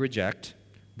 That's why we reject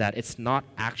that it's not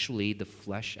actually the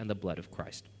flesh and the blood of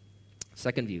Christ.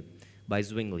 Second view, by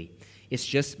Zwingli, it's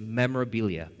just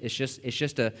memorabilia. It's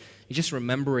just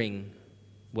remembering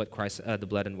what Christ, the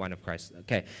blood and wine of Christ.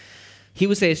 Okay, he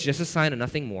would say it's just a sign and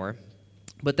nothing more.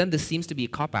 But then this seems to be a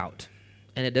cop-out,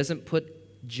 and it doesn't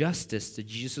put justice to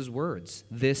Jesus' words.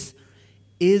 This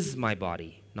is my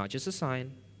body, not just a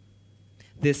sign.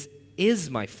 This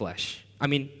is my flesh.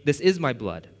 This is my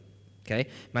blood. Okay,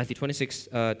 Matthew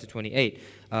 26-28.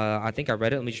 I think I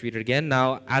read it. Let me just read it again.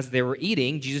 Now, as they were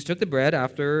eating, Jesus took the bread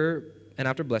after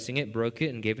blessing it, broke it,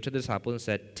 and gave it to the disciples and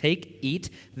said, "Take, eat,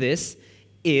 this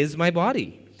is my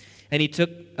body." And he took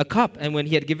a cup, and when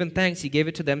he had given thanks, he gave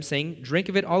it to them, saying, "Drink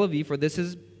of it, all of you, for this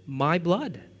is my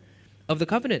blood of the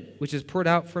covenant, which is poured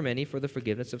out for many for the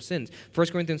forgiveness of sins."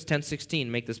 1 Corinthians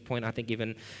 10:16 make this point, I think,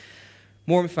 even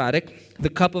more emphatic. The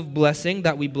cup of blessing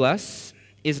that we bless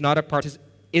is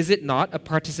it not a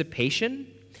participation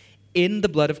in the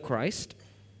blood of Christ?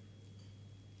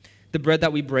 The bread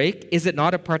that we break, is it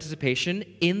not a participation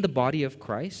in the body of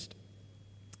Christ?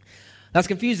 That's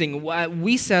confusing.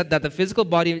 We said that the physical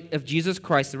body of Jesus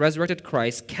Christ, the resurrected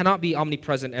Christ, cannot be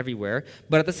omnipresent everywhere,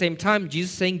 but at the same time,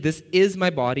 Jesus is saying, "This is my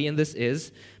body and this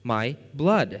is my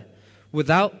blood."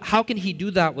 How can he do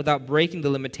that without breaking the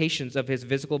limitations of his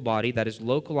physical body that is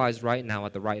localized right now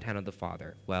at the right hand of the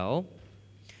Father? Well,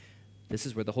 this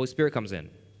is where the Holy Spirit comes in.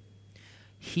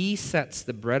 He sets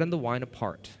the bread and the wine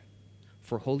apart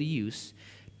for holy use,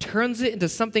 turns it into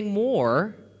something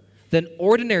more than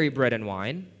ordinary bread and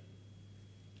wine.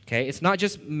 Okay, it's not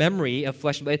just memory of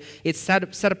flesh and blood. It's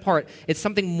set apart. It's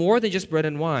something more than just bread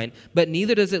and wine, but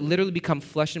neither does it literally become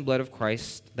flesh and blood of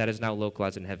Christ that is now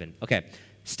localized in heaven. Okay,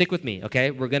 stick with me,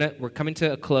 okay? We're coming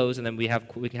to a close, and then we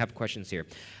can have questions here.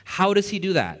 How does he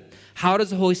do that? How does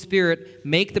the Holy Spirit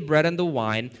make the bread and the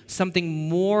wine something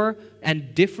more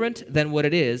and different than what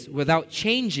it is without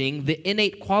changing the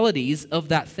innate qualities of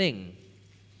that thing?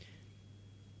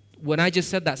 when I just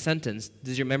said that sentence,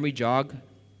 does your memory jog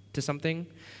to something?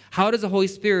 How does the Holy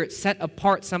Spirit set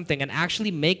apart something and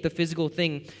actually make the physical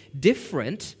thing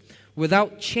different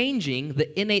without changing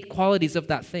the innate qualities of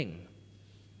that thing?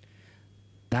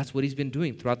 That's what he's been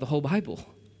doing throughout the whole Bible,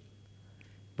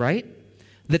 right?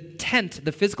 The tent,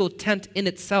 the physical tent in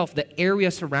itself, the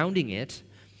area surrounding it,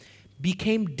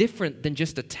 became different than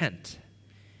just a tent.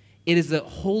 It is the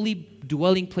holy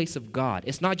dwelling place of God.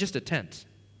 It's not just a tent,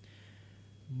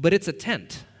 but it's a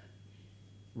tent,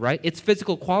 right? Its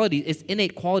physical qualities, its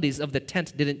innate qualities of the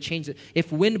tent didn't change it.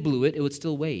 If wind blew it, it would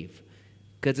still wave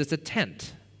because it's a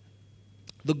tent.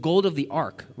 The gold of the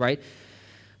ark, right?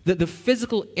 The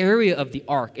physical area of the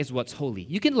ark is what's holy.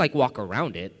 You can walk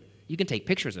around it. You can take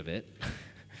pictures of it,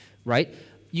 right?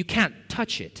 You can't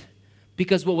touch it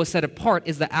because what was set apart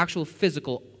is the actual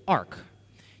physical ark.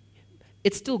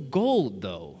 It's still gold,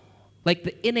 though.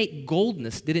 The innate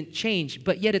goldness didn't change,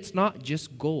 but yet it's not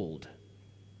just gold.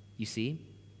 You see?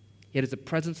 It is the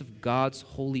presence of God's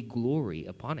holy glory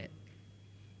upon it.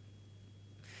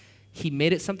 He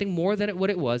made it something more than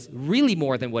what it was, really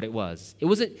more than what it was.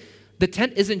 The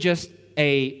tent isn't just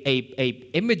a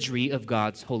imagery of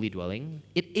God's holy dwelling.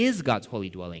 It is God's holy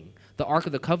dwelling. The Ark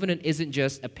of the Covenant isn't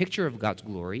just a picture of God's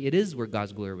glory. It is where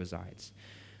God's glory resides.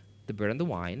 The bread and the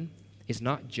wine is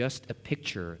not just a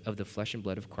picture of the flesh and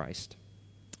blood of Christ,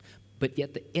 but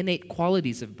yet the innate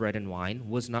qualities of bread and wine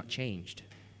was not changed.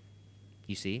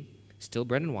 You see? Still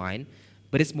bread and wine,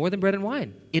 but it's more than bread and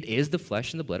wine. It is the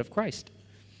flesh and the blood of Christ.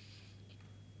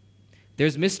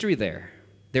 There's mystery there.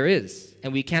 There is,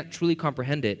 and we can't truly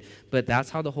comprehend it, but that's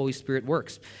how the Holy Spirit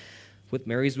works. With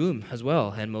Mary's womb as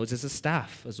well, and Moses'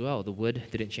 staff as well. The wood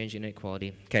didn't change the innate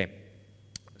quality. Okay,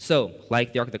 so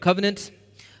like the Ark of the Covenant,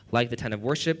 like the tent of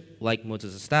worship, like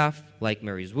Moses' staff, like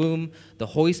Mary's womb, the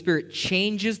Holy Spirit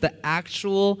changes the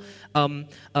actual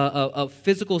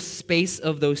physical space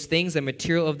of those things and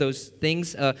material of those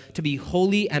things to be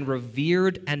holy and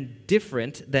revered and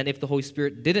different than if the Holy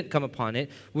Spirit didn't come upon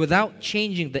it, without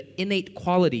changing the innate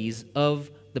qualities of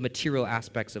the material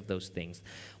aspects of those things.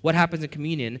 What happens in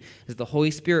communion is the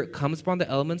Holy Spirit comes upon the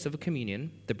elements of a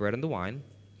communion, the bread and the wine.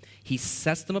 He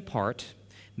sets them apart,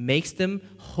 makes them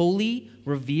holy,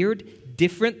 revered,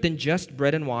 different than just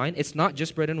bread and wine. It's not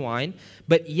just bread and wine,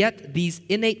 but yet these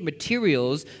innate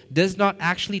materials does not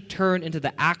actually turn into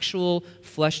the actual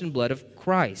flesh and blood of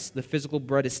Christ. The physical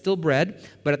bread is still bread,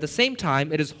 but at the same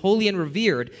time, it is holy and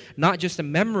revered, not just a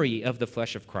memory of the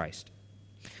flesh of Christ.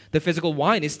 The physical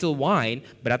wine is still wine,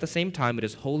 but at the same time, it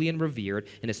is holy and revered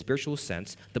in a spiritual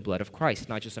sense, the blood of Christ,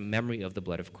 not just a memory of the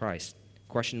blood of Christ.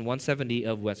 Question 170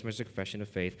 of Westminster Confession of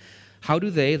Faith. How do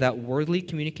they that worthily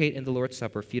communicate in the Lord's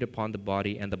Supper feed upon the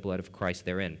body and the blood of Christ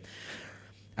therein?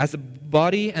 As the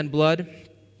body and blood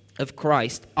of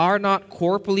Christ are not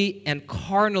corporally and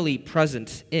carnally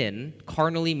present in,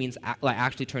 carnally means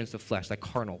actually turns to flesh, like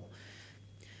carnal.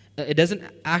 It doesn't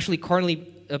actually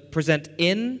carnally present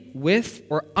in, with,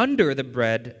 or under the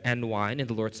bread and wine in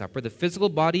the Lord's Supper. The physical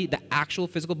body, the actual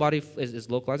physical body is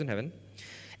localized in heaven,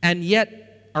 and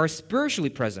yet are spiritually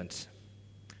present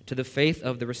to the faith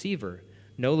of the receiver,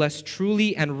 no less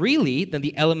truly and really than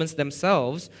the elements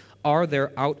themselves are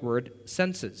their outward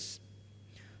senses.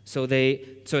 So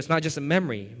it's not just a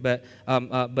memory, but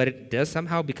it does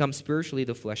somehow become spiritually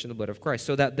the flesh and the blood of Christ,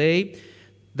 so that they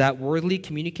that worthily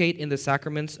communicate in the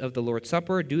sacraments of the Lord's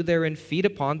Supper do therein feed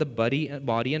upon the body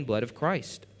and blood of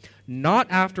Christ, not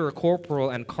after a corporal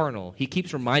and carnal. He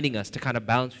keeps reminding us to kind of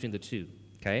balance between the two,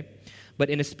 okay? But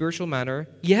in a spiritual manner,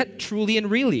 yet truly and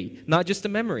really, not just a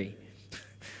memory.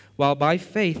 While by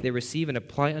faith they receive and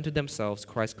apply unto themselves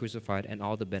Christ crucified and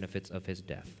all the benefits of his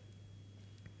death.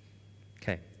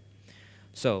 Okay,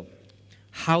 so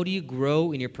how do you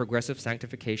grow in your progressive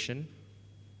sanctification?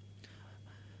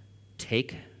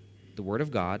 Take the Word of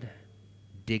God,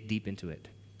 dig deep into it.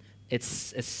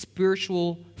 It's a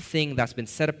spiritual thing that's been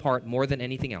set apart more than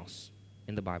anything else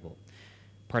in the Bible.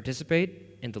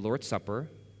 Participate in the Lord's Supper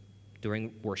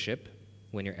during worship,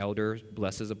 when your elder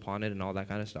blesses upon it and all that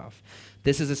kind of stuff.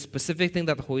 This is a specific thing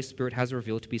that the Holy Spirit has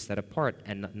revealed to be set apart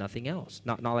and nothing else.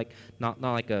 Not like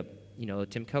a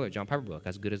Tim Keller, John Piper book,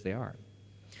 as good as they are.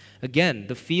 Again,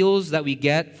 the feels that we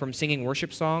get from singing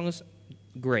worship songs,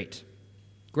 great.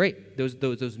 Great.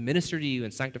 Those minister to you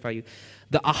and sanctify you.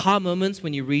 The aha moments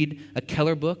when you read a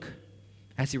Keller book,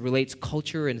 as he relates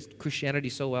culture and Christianity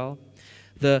so well.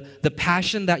 The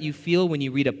passion that you feel when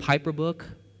you read a Piper book,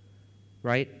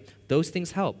 right? Those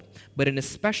things help. But in a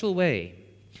special way,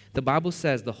 the Bible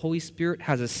says the Holy Spirit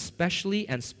has especially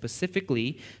and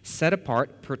specifically set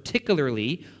apart,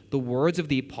 particularly, the words of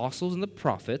the apostles and the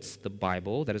prophets, the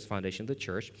Bible, that is foundation of the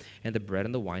church, and the bread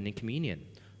and the wine in communion,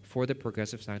 for the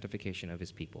progressive sanctification of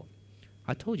his people.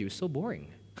 I told you, it's so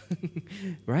boring,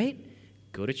 right?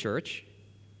 Go to church,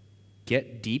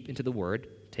 get deep into the Word,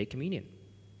 take communion.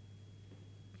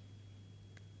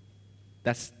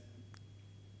 That's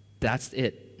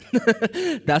it.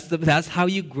 That's how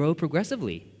you grow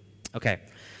progressively. Okay.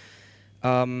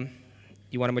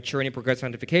 You want to mature in your progressive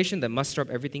sanctification, then muster up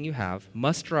everything you have.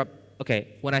 Muster up,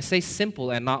 okay, when I say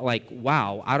simple and not like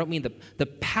wow, I don't mean the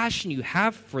passion you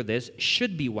have for this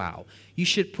should be wow. You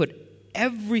should put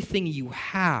everything you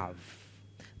have.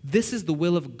 This is the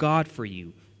will of God for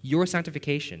you, your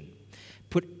sanctification.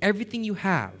 Put everything you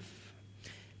have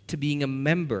to being a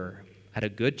member at a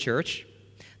good church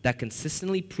that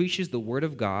consistently preaches the Word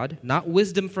of God, not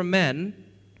wisdom from men,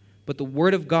 but the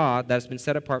Word of God that has been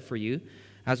set apart for you,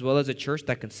 as well as a church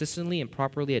that consistently and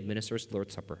properly administers the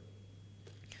Lord's Supper.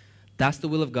 That's the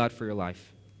will of God for your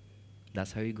life.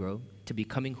 That's how you grow to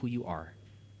becoming who you are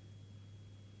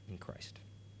in Christ.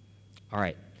 All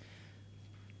right.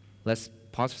 Let's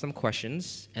pause for some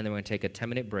questions, and then we're going to take a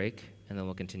 10-minute break, and then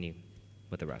we'll continue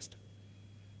with the rest.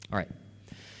 All right.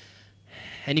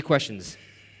 Any questions?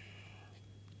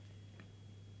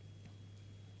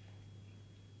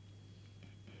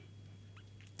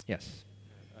 Yes.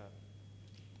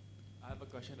 I have a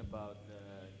question about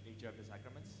the nature of the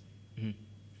sacraments. Mm-hmm.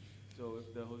 So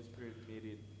if the Holy Spirit made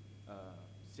it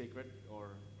sacred or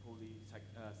holy,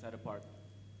 set apart,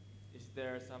 is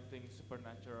there something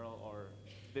supernatural or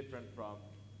different from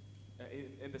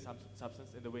in the substance,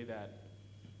 in the way that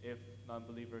if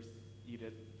non-believers eat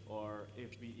it, or if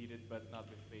we eat it but not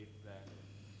with faith, then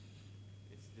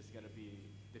it's just going to be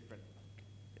different?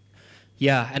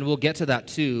 Yeah, and we'll get to that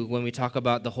too when we talk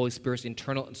about the Holy Spirit's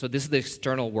internal. So this is the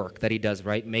external work that he does,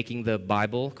 right? Making the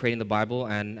Bible, creating the Bible,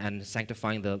 and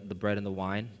sanctifying the bread and the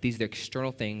wine. These are the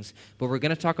external things. But we're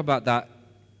going to talk about that.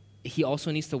 He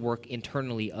also needs to work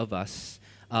internally of us,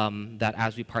 that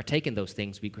as we partake in those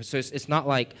things. So it's not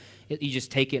like you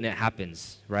just take it and it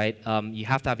happens, right? You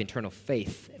have to have internal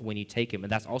faith when you take him,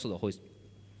 and that's also the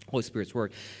Holy Spirit's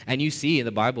work. And you see in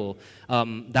the Bible,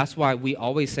 that's why we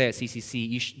always say at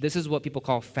CCC, this is what people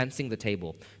call fencing the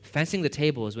table. Fencing the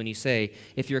table is when you say,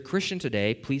 if you're a Christian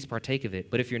today, please partake of it.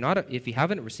 But if you're not, if you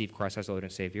haven't received Christ as Lord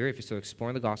and Savior, if you're still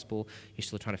exploring the gospel, you're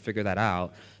still trying to figure that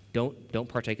out, don't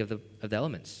partake of the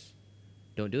elements.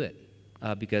 Don't do it,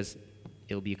 because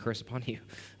it'll be a curse upon you,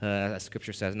 as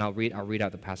Scripture says. And I'll read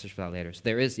out the passage for that later. So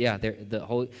there is,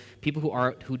 people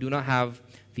who do not have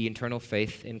the internal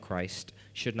faith in Christ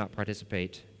should not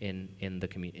participate in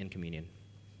communion.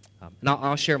 And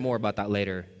I'll share more about that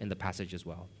later in the passage as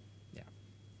well. Yeah.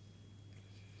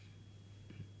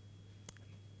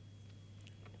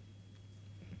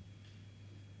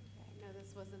 I know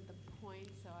this wasn't the point,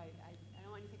 so I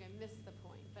don't want you to think I missed the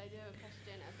point, but I do have a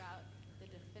question about the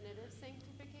definitive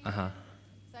sanctification. Uh-huh.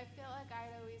 So I feel like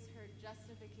I'd always heard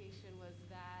justification was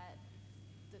that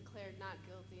declared not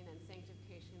guilty, and then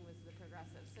sanctification was the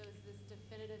progressive. So is this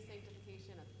definitive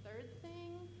sanctification a third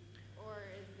thing, or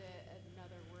is it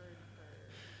another word for?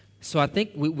 So I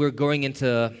think we're going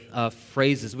into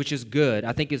phrases, which is good.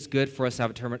 I think it's good for us to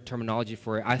have a terminology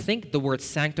for it. I think the word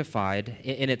sanctified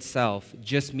in itself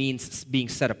just means being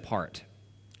set apart.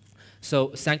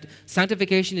 So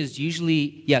sanctification is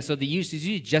usually, so the use is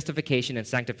usually justification and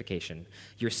sanctification.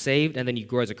 You're saved and then you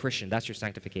grow as a Christian. That's your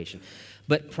sanctification.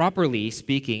 But properly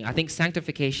speaking, I think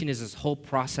sanctification is this whole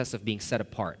process of being set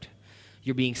apart.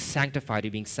 You're being sanctified,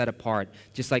 you're being set apart,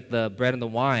 just like the bread and the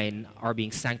wine are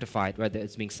being sanctified, right?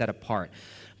 It's being set apart.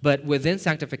 But within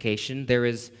sanctification, there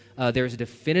is a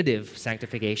definitive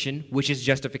sanctification, which is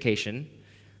justification.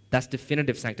 That's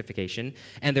definitive sanctification.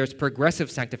 And there's progressive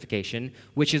sanctification,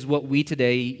 which is what we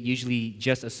today usually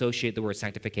just associate the word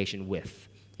sanctification with.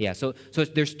 Yeah, so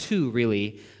there's two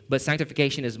really, but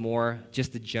sanctification is more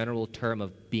just the general term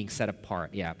of being set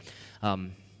apart. Yeah.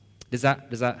 Does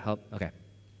that help? Okay.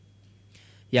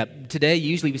 Yeah, today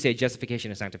usually we say justification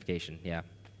and sanctification. Yeah.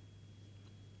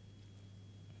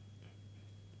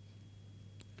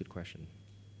 Good question.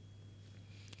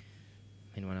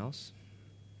 Anyone else?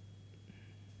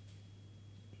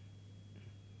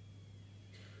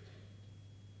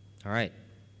 All right.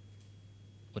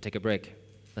 We'll take a break.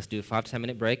 Let's do a 5 to 10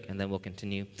 minute break, and then we'll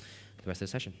continue the rest of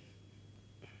the session.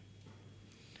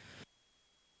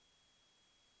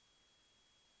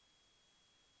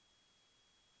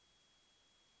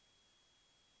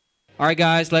 All right,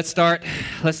 guys, let's start.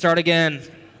 Let's start again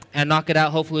and knock it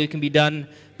out. Hopefully, we can be done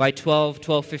by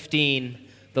 12:15,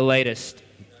 the latest.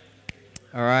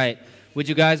 All right. Would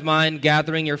you guys mind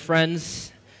gathering your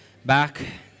friends back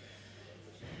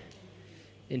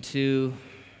into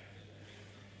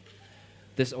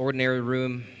this ordinary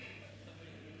room?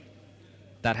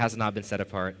 that has not been set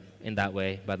apart in that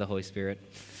way by the Holy Spirit.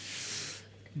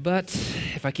 But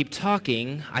if I keep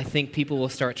talking, I think people will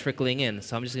start trickling in.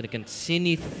 So I'm just going to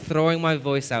continue throwing my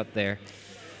voice out there.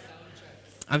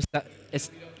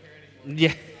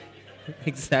 Yeah,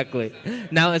 exactly.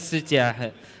 Now it's just,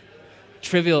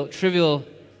 trivial.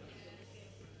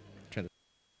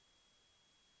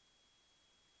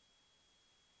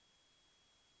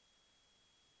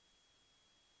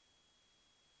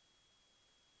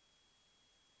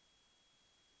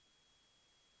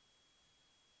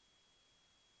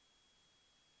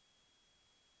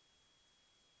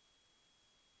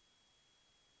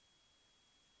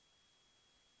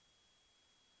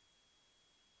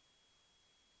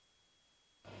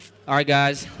 All right,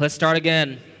 guys, let's start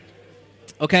again.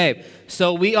 Okay,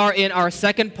 so we are in our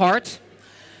second part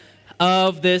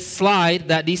of this slide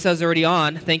that Disa's already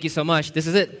on. Thank you so much. This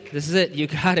is it. You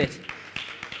got it.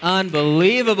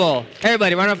 Unbelievable.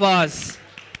 Everybody, round of applause.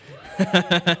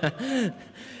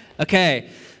 Okay,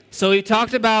 so we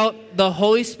talked about the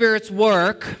Holy Spirit's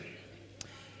work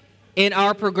in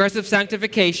our progressive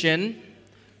sanctification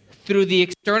through the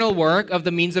external work of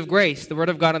the means of grace, the Word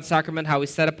of God and sacrament, how we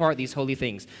set apart these holy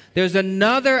things. There's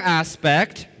another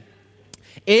aspect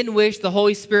in which the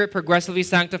Holy Spirit progressively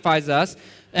sanctifies us,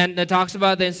 and it talks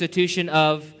about the institution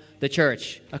of the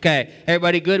church. Okay,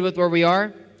 everybody good with where we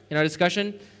are in our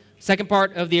discussion? Second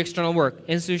part of the external work,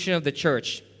 institution of the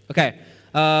church. Okay,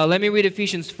 let me read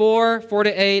Ephesians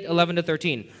 4:4-8,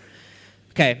 11-13.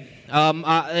 Okay.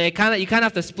 You kind of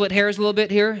have to split hairs a little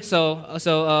bit here,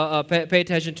 so pay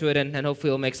attention to it, and hopefully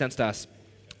it'll make sense to us.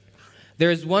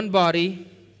 There's one body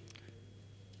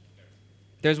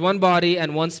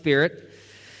and one Spirit,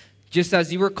 just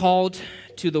as you were called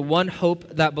to the one hope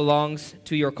that belongs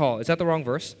to your call. Is that the wrong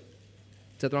verse?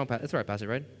 Is that the wrong passage? That's the right passage,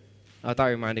 right? I thought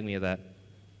you were reminding me of that.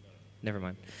 Never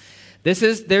mind.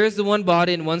 There is the one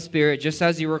body and one Spirit, just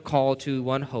as you were called to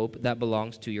one hope that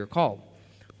belongs to your call.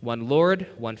 One Lord,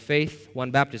 one faith, one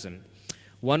baptism.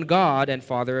 One God and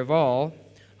Father of all,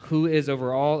 who is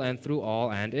over all and through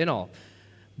all and in all.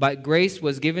 But grace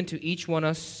was given to each one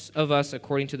of us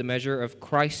according to the measure of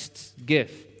Christ's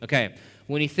gift. Okay,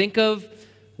 when you think of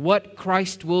what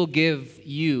Christ will give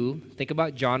you, think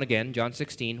about John again, John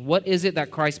 16. What is it that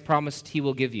Christ promised he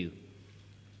will give you?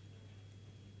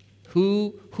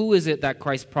 Who is it that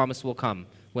Christ promised will come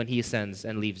when he ascends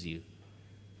and leaves you?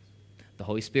 The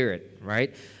Holy Spirit,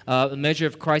 right? A measure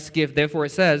of Christ's gift. Therefore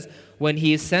it says, when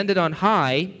he ascended on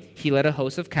high, he led a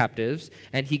host of captives,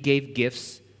 and he gave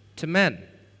gifts to men.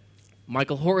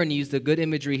 Michael Horton used a good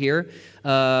imagery here.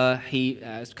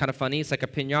 It's kind of funny. It's like a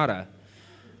piñata.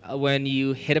 When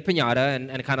you hit a piñata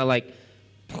and kind of like,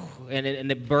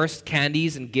 and it bursts,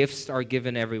 candies and gifts are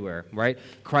given everywhere, right?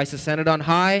 Christ ascended on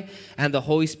high, and the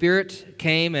Holy Spirit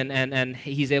came, and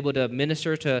he's able to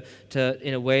minister to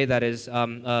in a way that is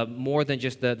more than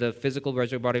just the physical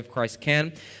resurrected body of Christ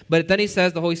can. But then he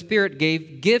says the Holy Spirit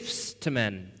gave gifts to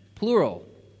men, plural,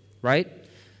 right?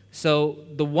 So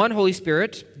the one Holy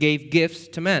Spirit gave gifts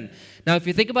to men. Now, if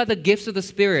you think about the gifts of the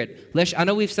Spirit, I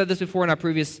know we've said this before in our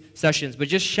previous sessions, but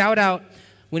just shout out.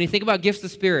 When you think about gifts of the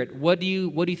Spirit, what do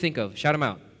you think of? Shout them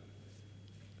out.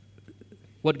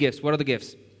 What gifts? What are the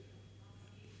gifts?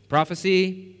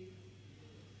 Prophecy.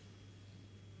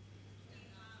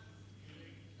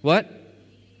 What?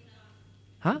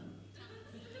 Huh?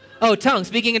 Oh, tongues.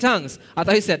 Speaking in tongues. I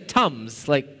thought you said tums.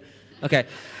 Like, okay.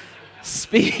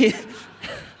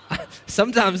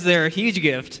 Sometimes they're a huge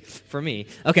gift for me.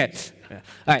 Okay. All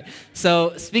right.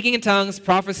 So, speaking in tongues,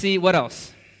 prophecy. What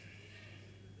else?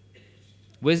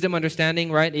 Wisdom,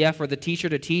 understanding, right? Yeah, for the teacher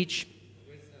to teach.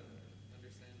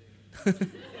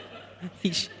 Wisdom,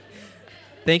 understanding.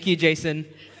 Thank you, Jason.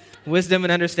 Wisdom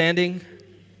and understanding.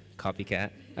 Copycat.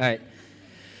 All right.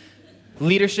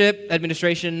 Leadership,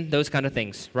 administration, those kind of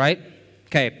things, right?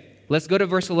 Okay, let's go to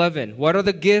verse 11. What are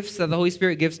the gifts that the Holy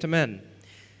Spirit gives to men?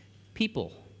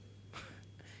 People.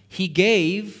 He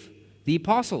gave the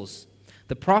apostles,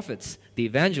 the prophets, the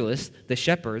evangelists, the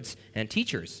shepherds, and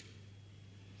teachers,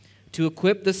 to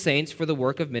equip the saints for the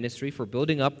work of ministry, for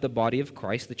building up the body of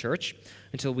Christ, the church,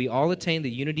 until we all attain the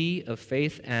unity of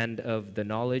faith and of the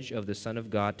knowledge of the Son of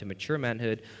God, to mature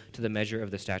manhood, to the measure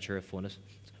of the stature of fullness.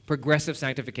 Progressive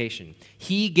sanctification.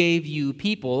 He gave you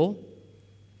people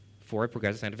for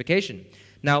progressive sanctification.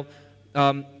 Now,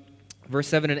 verse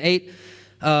 7 and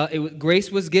 8,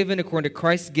 grace was given according to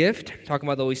Christ's gift, talking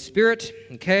about the Holy Spirit.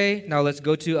 Okay, now let's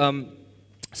go to,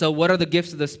 so what are the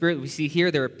gifts of the Spirit we see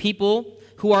here? There are people.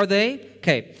 Who are they?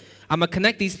 Okay, I'm going to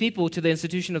connect these people to the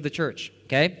institution of the church,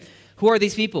 okay? Who are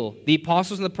these people? The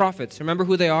apostles and the prophets. Remember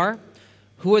who they are?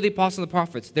 Who are the apostles and the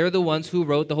prophets? They're the ones who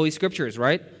wrote the Holy Scriptures,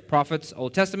 right? prophets,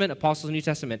 Old Testament, apostles, New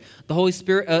Testament. The Holy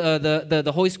Spirit,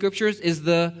 the Holy Scriptures is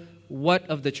the what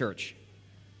of the church?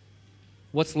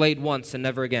 What's laid once and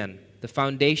never again? The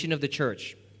foundation of the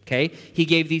church. Okay, he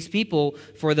gave these people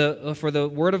for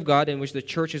the word of God in which the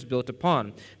church is built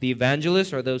upon. The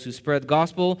evangelists are those who spread the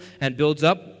gospel and builds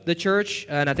up the church.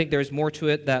 And I think there's more to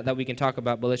it that we can talk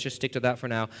about, but let's just stick to that for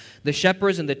now. The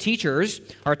shepherds and the teachers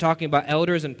are talking about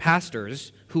elders and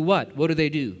pastors who what? What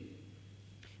do?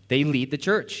 They lead the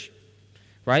church,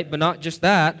 right? But not just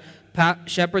that.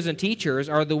 Shepherds and teachers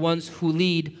are the ones who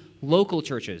lead local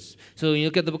churches. So you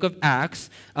look at the book of Acts,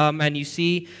 and you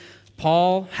see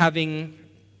Paul having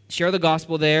share the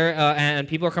gospel there, and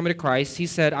people are coming to Christ. He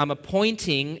said, I'm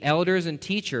appointing elders and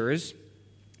teachers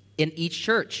in each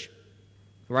church,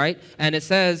 right? And it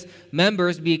says,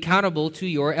 members, be accountable to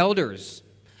your elders.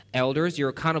 Elders,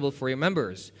 you're accountable for your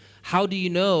members. How do you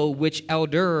know which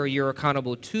elder you're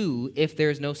accountable to if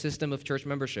there's no system of church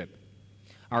membership?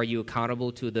 Are you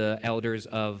accountable to the elders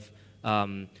of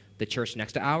the church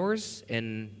next to ours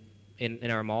in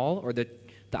our mall, or the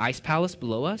Ice Palace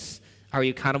below us? Are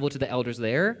you accountable to the elders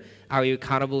there? Are you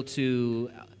accountable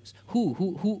to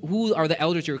who are the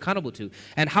elders you're accountable to?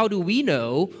 And how do we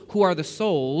know who are the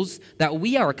souls that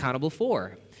we are accountable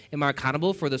for? Am I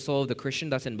accountable for the soul of the Christian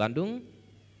that's in Bandung?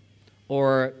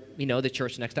 Or, the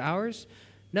church next to ours?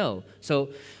 No. So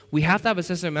we have to have a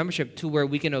system of membership to where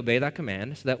we can obey that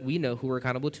command so that we know who we're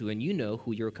accountable to and you know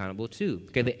who you're accountable to.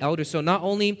 Okay, the elders. So not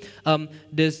only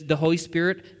does the Holy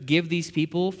Spirit give these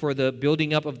people for the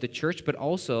building up of the church, but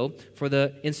also for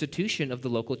the institution of the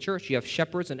local church. You have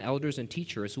shepherds and elders and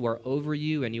teachers who are over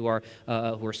you and you are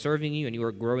who are serving you and you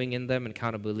are growing in them and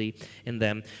accountability in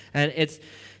them. And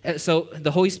so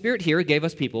the Holy Spirit here gave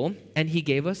us people, and he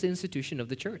gave us the institution of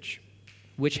the church,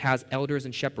 which has elders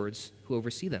and shepherds who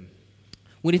oversee them.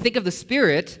 When you think of the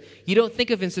Spirit, you don't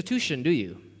think of institution, do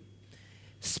you?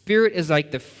 Spirit is like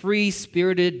the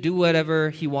free-spirited, do whatever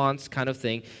he wants kind of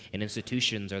thing. And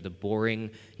institutions are the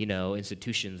boring,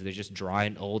 institutions. They're just dry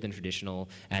and old and traditional,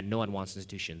 and no one wants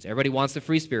institutions. Everybody wants the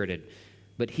free-spirited.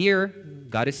 But here,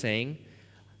 God is saying,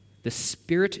 the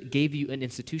Spirit gave you an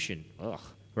institution.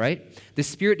 Right? The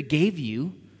Spirit gave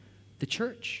you the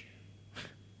church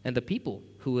and the people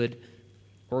who would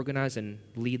organize and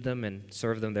lead them and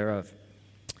serve them thereof.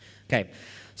 Okay,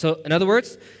 so in other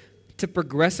words, to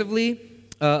progressively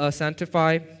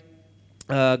sanctify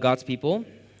God's people,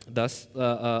 thus,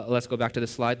 let's go back to the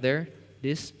slide there,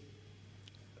 this.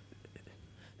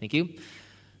 Thank you.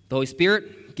 The Holy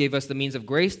Spirit gave us the means of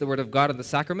grace, the Word of God, and the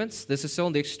sacraments. This is still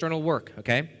in the external work,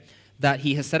 okay, that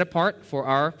he has set apart for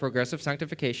our progressive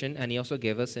sanctification, and he also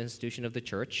gave us the institution of the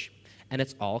church, and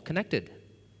it's all connected.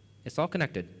 It's all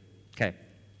connected. Okay.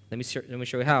 Let me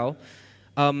show you how.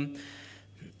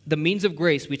 The means of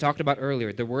grace we talked about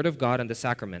earlier, the Word of God and the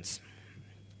sacraments.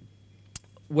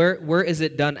 Where is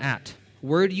it done at?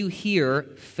 Where do you hear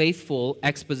faithful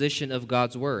exposition of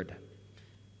God's Word?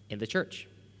 In the church.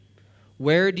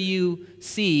 Where do you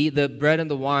see the bread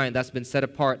and the wine that's been set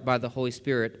apart by the Holy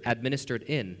Spirit administered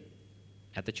in?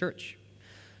 At the church.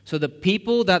 So the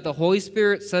people that the Holy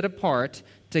Spirit set apart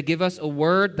to give us a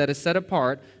word that is set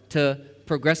apart to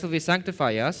progressively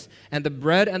sanctify us, and the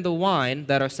bread and the wine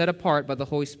that are set apart by the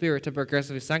Holy Spirit to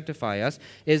progressively sanctify us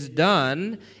is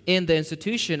done in the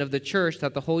institution of the church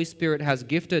that the Holy Spirit has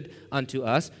gifted unto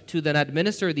us to then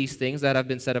administer these things that have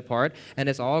been set apart, and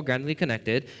it's all grandly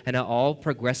connected, and it all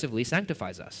progressively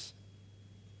sanctifies us.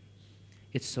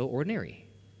 It's so ordinary.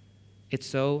 It's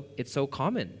so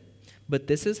common. But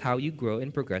this is how you grow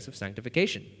in progressive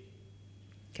sanctification.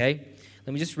 Okay?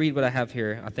 Let me just read what I have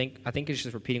here. I think it's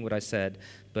just repeating what I said,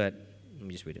 but let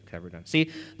me just read it. Okay, we're done.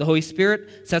 See, the Holy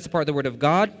Spirit sets apart the Word of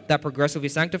God that progressively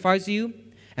sanctifies you,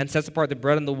 and sets apart the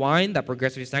bread and the wine that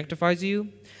progressively sanctifies you,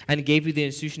 and gave you the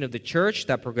institution of the church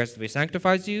that progressively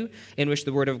sanctifies you, in which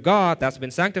the Word of God that's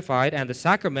been sanctified and the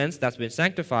sacraments that's been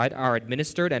sanctified are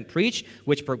administered and preached,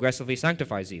 which progressively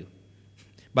sanctifies you.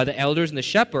 By the elders and the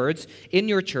shepherds in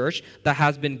your church that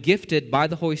has been gifted by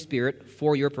the Holy Spirit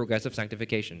for your progressive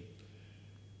sanctification.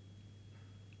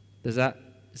 Does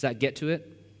that get to it?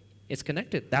 It's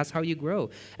connected. That's how you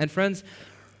grow. And friends,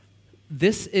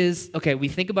 this is, okay, we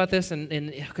think about this and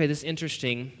okay, this is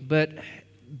interesting, but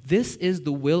this is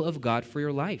the will of God for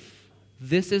your life.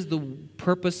 This is the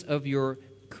purpose of your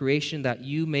creation, that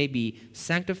you may be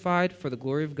sanctified for the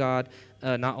glory of God,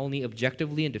 not only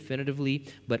objectively and definitively,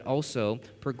 but also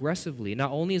progressively. Not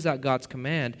only is that God's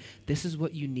command, this is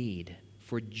what you need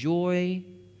for joy,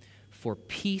 for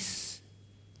peace.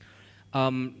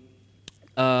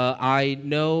 I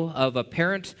know of a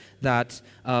parent that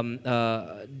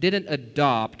didn't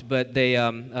adopt, but they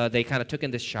kind of took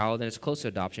in this child, and it's close to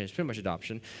adoption. It's pretty much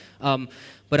adoption.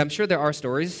 But I'm sure there are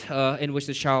stories in which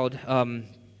the child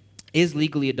is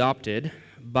legally adopted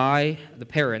by the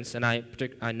parents, and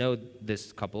I know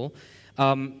this couple.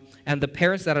 And the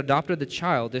parents that adopted the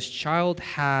child, this child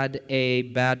had a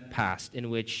bad past in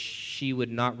which she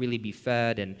would not really be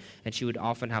fed, and she would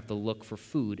often have to look for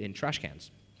food in trash cans.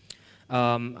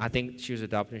 I think she was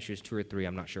adopted when she was 2 or 3,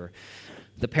 I'm not sure.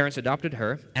 The parents adopted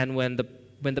her, and when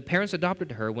the parents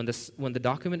adopted her, when the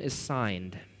document is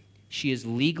signed, she is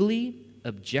legally,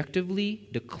 objectively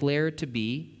declared to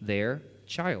be their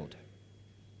child,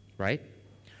 right?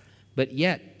 But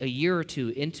yet, a year or two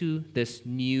into this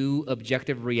new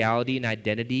objective reality and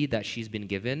identity that she's been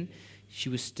given, she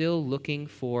was still looking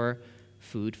for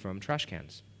food from trash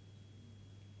cans.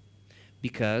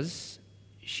 Because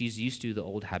she's used to the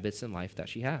old habits in life that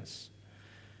she has.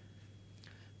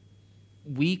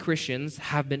 We Christians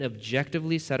have been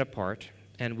objectively set apart,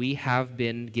 and we have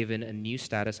been given a new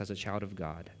status as a child of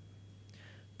God.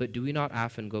 But do we not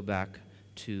often go back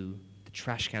to the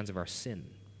trash cans of our sin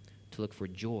to look for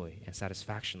joy and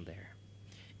satisfaction there?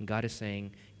 And God is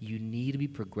saying, you need to be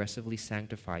progressively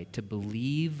sanctified to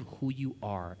believe who you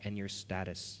are and your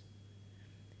status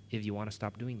if you want to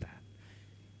stop doing that.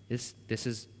 This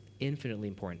is infinitely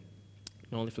important,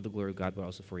 not only for the glory of God, but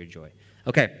also for your joy.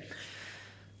 Okay,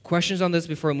 questions on this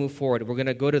before I move forward? We're going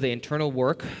to go to the internal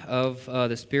work of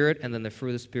the Spirit and then the fruit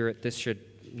of the Spirit. This should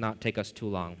not take us too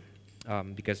long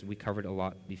because we covered a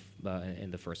lot in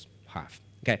the first half.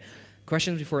 Okay,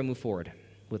 questions before I move forward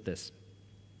with this?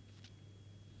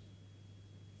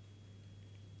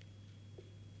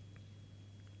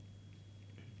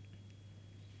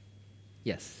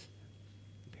 Yes.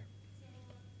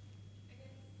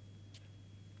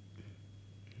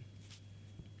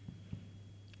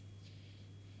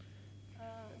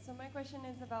 So my question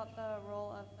is about the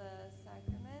role of the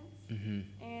sacraments,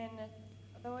 and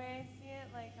the way I see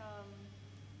it, like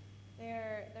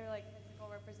they're like physical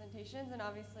representations, and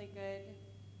obviously good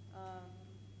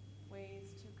ways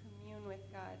to commune with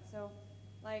God. So,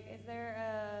 like, is there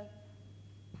a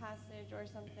passage or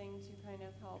something to kind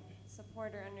of help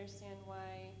support or understand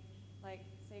why, like,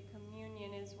 say,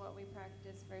 communion is what we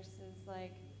practice versus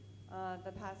like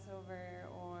the Passover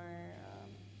or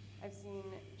I've seen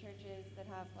churches that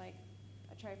have like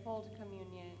a trifold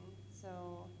communion,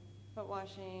 so foot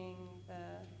washing,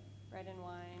 the bread and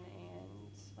wine, and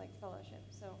like fellowship.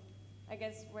 So I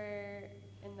guess where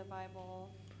in the Bible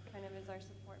kind of is our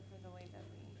support for the way that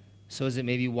we... So is it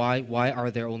maybe why are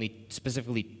there only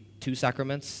specifically 2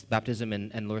 sacraments, baptism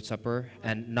and Lord's Supper,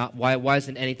 and not why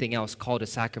isn't anything else called a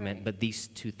sacrament, but these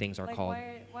 2 things are like called?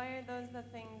 Why are those the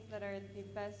things that are the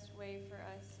best way for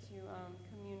us to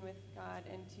commune with God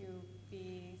and to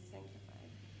be sanctified?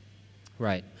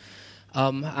 Right.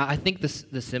 I think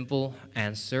the simple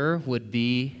answer would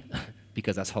be,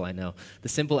 because that's all I know, the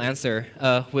simple answer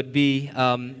would be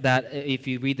that if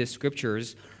you read the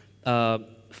scriptures,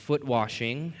 foot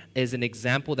washing is an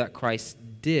example that Christ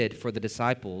did for the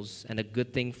disciples and a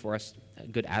good thing for us, a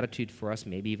good attitude for us,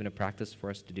 maybe even a practice for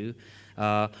us to do.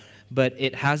 But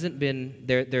it hasn't been,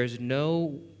 there's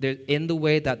no, in the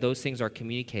way that those things are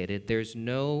communicated, there's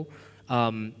no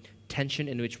tension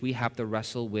in which we have to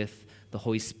wrestle with the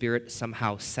Holy Spirit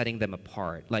somehow setting them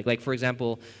apart. Like for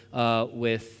example,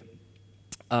 with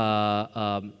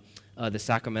the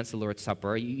sacraments, the Lord's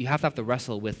Supper, you have to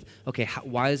wrestle with, okay,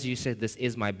 why does you say this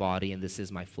is my body and this is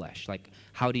my flesh? Like,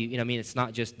 how do you know, I mean, it's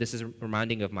not just this is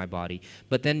reminding of my body,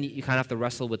 but then you kind of have to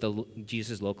wrestle with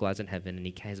Jesus is localized in heaven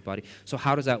and his body. So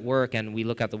how does that work? And we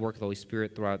look at the work of the Holy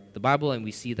Spirit throughout the Bible and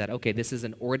we see that, okay, this is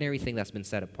an ordinary thing that's been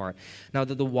set apart. Now,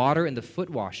 the water and the foot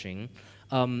washing,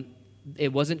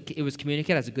 it was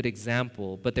communicated as a good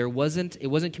example, but it wasn't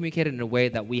communicated in a way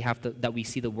that we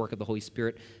see the work of the Holy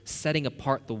Spirit setting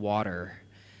apart the water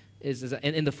is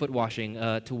in the foot washing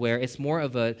to where it's more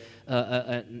of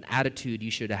an attitude you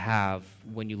should have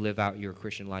when you live out your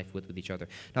Christian life with each other.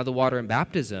 Now, the water in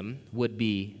baptism would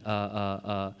be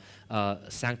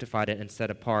sanctified and set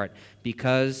apart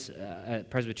because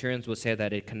Presbyterians would say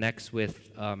that it connects with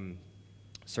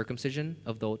circumcision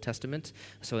of the Old Testament.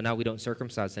 So now we don't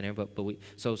circumcise anymore,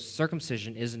 so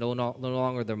circumcision is no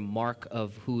longer the mark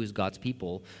of who is God's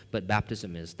people, but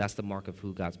baptism is. That's the mark of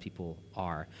who God's people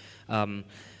are.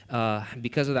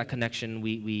 Because of that connection,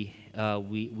 we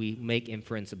make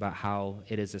inference about how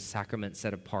it is a sacrament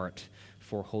set apart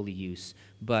for holy use.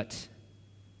 But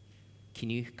can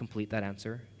you complete that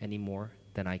answer any more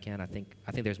than I can? I think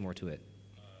there's more to it.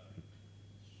 Sure.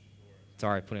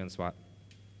 Sorry, putting you on the spot.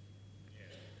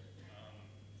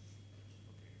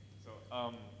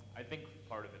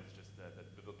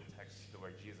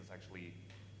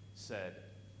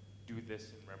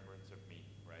 this in remembrance of me,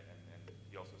 right? And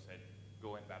he also said,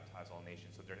 go and baptize all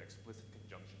nations. So there are explicit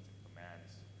conjunctions and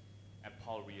commands. And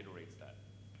Paul reiterates that.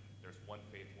 There's one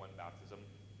faith, one baptism.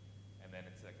 And then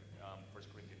it's like 1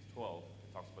 Corinthians 12,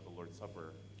 it talks about the Lord's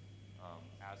Supper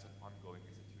as an ongoing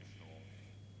institutional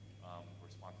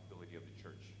responsibility of the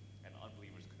church. And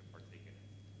unbelievers couldn't partake in it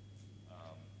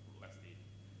unless they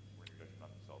were judged on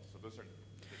themselves. So those are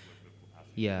particular biblical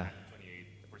passages. Yeah.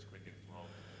 28, 1 Corinthians 12.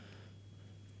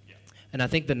 Yeah. And I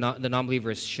think the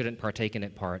non-believers shouldn't partake in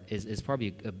it part is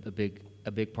probably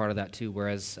a big part of that too.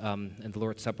 Whereas in the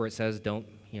Lord's Supper it says don't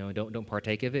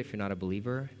partake of it if you're not a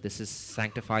believer. This is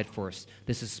sanctified for us.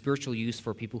 This is spiritual use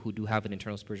for people who do have an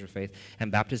internal spiritual faith.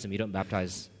 And baptism, you don't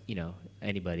baptize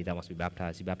anybody that wants to be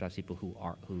baptized. You baptize people who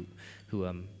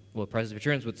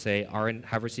Presbyterians would say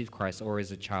have received Christ or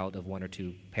is a child of one or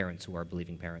two parents who are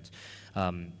believing parents.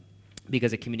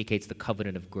 Because it communicates the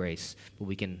covenant of grace, but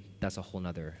that's a whole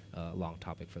nother long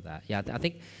topic for that. I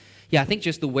think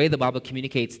just the way the Bible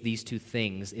communicates these two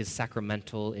things is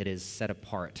sacramental. It is set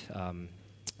apart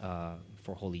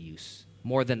for holy use,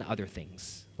 more than other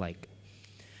things. That's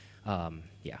what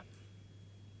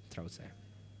I would say.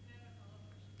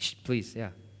 Please, yeah.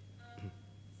 So then,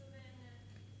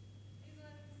 these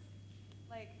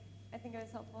ones, I think it was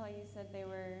helpful how you said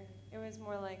it was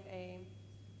more like a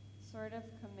sort of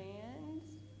command,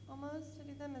 almost, to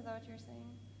do them. Is that what you're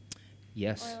saying?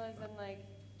 Yes. Or as in,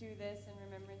 do this in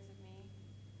remembrance of me,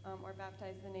 or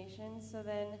baptize the nations. So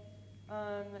then,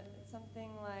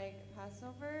 something like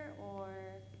Passover or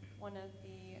one of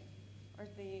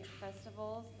the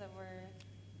festivals that were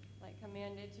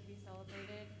commanded to be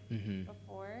celebrated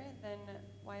before, then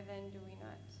why then do we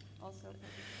not also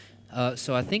participate?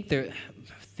 So I think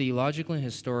theologically and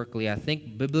historically, I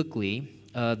think biblically,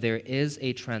 there is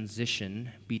a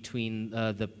transition between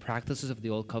the practices of the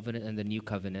Old Covenant and the New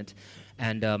Covenant.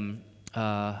 And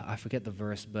I forget the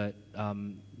verse, but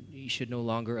you should no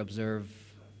longer observe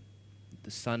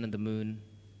the sun and the moon.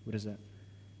 What is that?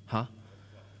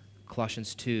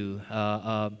 Colossians 2.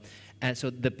 And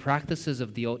so the practices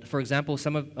of the Old, for example,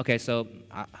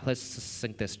 let's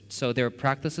sync this. So there are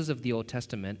practices of the Old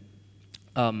Testament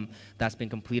that's been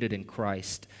completed in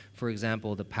Christ. For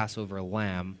example, the Passover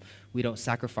lamb. We don't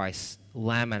sacrifice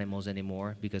lamb animals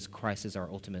anymore because Christ is our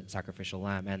ultimate sacrificial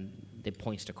lamb, and it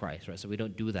points to Christ, right? So we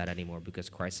don't do that anymore because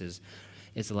Christ is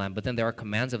the lamb. But then there are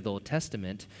commands of the Old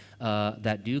Testament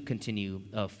that do continue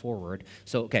forward.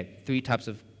 So, three types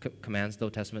of commands of the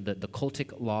Old Testament. The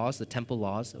cultic laws, the temple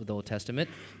laws of the Old Testament,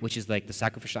 which is like the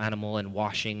sacrificial animal and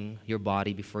washing your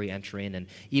body before you enter in, and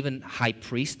even high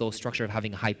priest, the whole structure of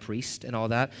having a high priest and all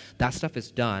that. That stuff is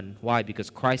done. Why?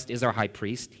 Because Christ is our high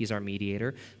priest. He's our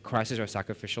mediator. Christ is our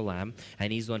sacrificial lamb,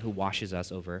 and he's the one who washes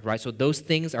us over, right? So those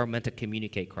things are meant to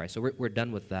communicate Christ. So we're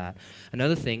done with that.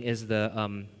 Another thing is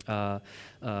the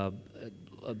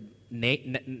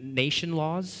nation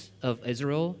laws of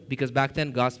Israel, because back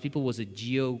then God's people was a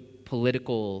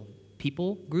geopolitical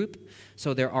people group.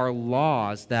 So there are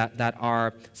laws that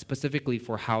are specifically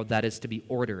for how that is to be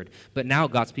ordered. But now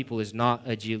God's people is not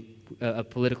a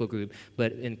political group,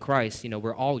 but in Christ,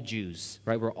 we're all Jews,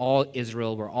 right? We're all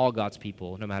Israel, we're all God's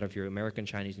people, no matter if you're American,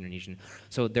 Chinese, Indonesian.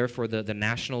 So therefore, the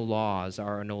national laws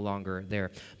are no longer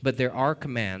there. But there are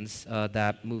commands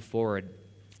that move forward,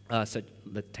 such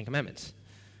the Ten Commandments,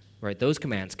 right? Those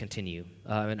commands continue,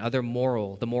 and the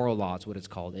moral laws, what it's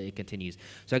called, it continues.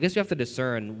 So I guess you have to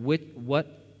discern which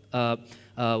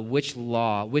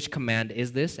command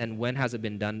is this, and when has it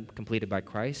been done, completed by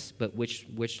Christ, but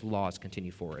which laws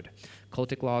continue forward.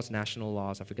 Cultic laws, national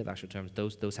laws, I forget the actual terms,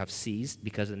 those have ceased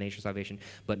because of the nature of salvation,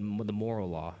 but the moral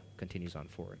law continues on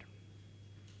forward.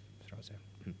 That's what I would say.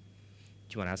 Do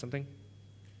you want to add something?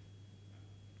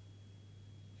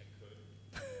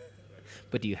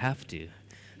 But do you have to?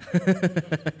 I think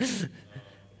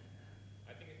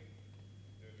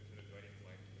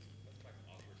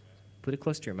Put it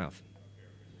close to your mouth.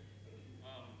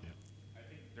 I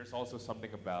think there's also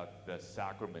something about the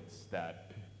sacraments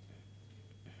that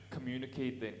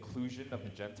communicate the inclusion of the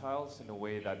Gentiles in a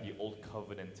way that the Old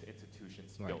Covenant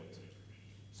institutions don't.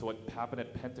 So what happened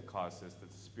at Pentecost is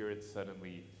that the Spirit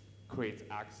suddenly creates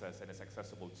access and is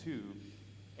accessible to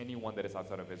anyone that is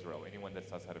outside of Israel, anyone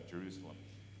that's outside of Jerusalem.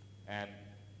 And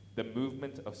the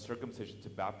movement of circumcision to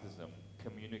baptism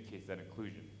communicates that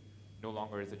inclusion. No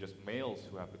longer is it just males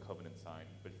who have the covenant sign,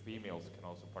 but females can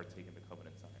also partake in the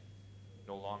covenant sign.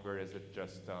 No longer is it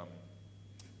just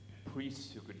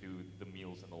priests who could do the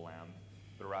meals and the lamb,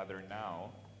 but rather now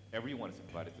everyone is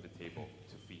invited to the table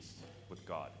to feast with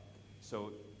God.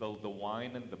 So the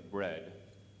wine and the bread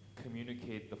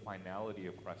communicate the finality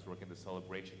of Christ's work and the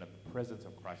celebration of the presence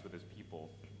of Christ with his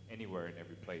people anywhere in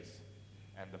every place.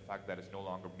 And the fact that it's no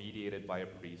longer mediated by a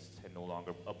priest and no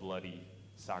longer a bloody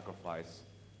sacrifice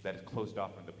that is closed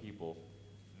off from the people,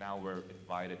 now we're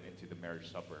invited into the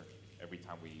marriage supper every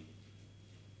time we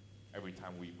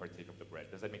partake of the bread.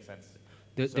 Does that make sense?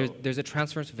 There's a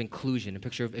transference of inclusion, a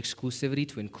picture of exclusivity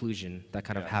to inclusion that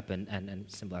kind of Yeah. happened and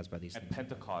symbolized by these And things.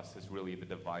 Pentecost is really the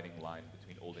dividing line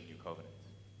between Old and New Covenant.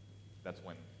 That's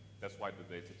why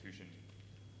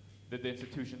the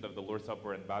institution of the Lord's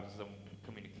Supper and baptism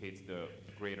communicates the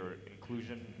greater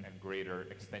inclusion and greater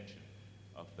extension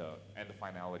of the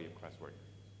finality of Christ's work.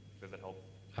 Does that help?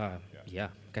 Yeah.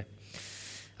 Okay.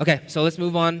 Okay. So let's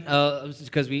move on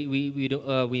because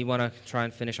we want to try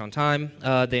and finish on time.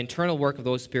 The internal work of the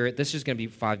Holy Spirit. This is going to be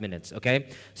 5 minutes. Okay.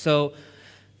 So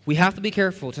we have to be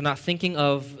careful to not thinking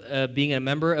of being a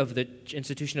member of the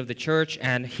institution of the church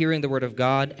and hearing the word of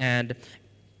God and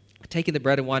taking the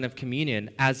bread and wine of communion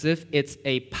as if it's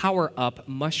a power-up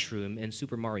mushroom in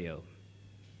Super Mario.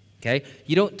 Okay?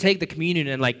 You don't take the communion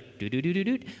and like do,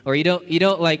 or you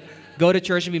don't like go to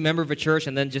church and be a member of a church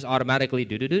and then just automatically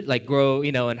do, like grow,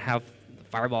 and have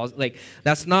fireballs. Like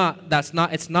it's not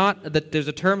that there's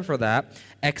a term for that,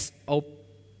 ex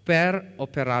opere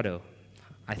operado,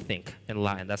 I think, in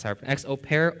Latin. That's how ex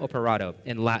opere operato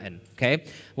in Latin. Okay?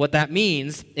 What that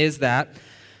means is that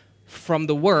from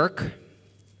the work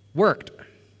worked.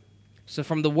 So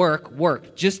from the work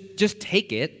worked. Just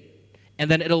take it and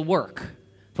then it'll work.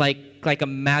 Like a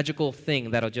magical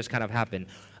thing that'll just kind of happen.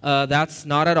 That's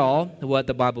not at all what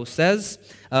the Bible says.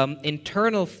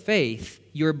 Internal faith,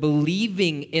 you're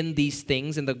believing in these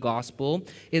things in the gospel,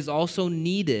 is also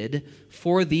needed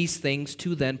for these things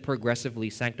to then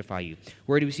progressively sanctify you.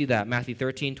 Where do we see that? Matthew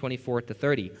 13, 24 to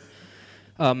 30.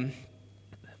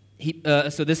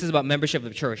 So this is about membership of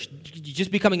the church. Just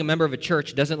becoming a member of a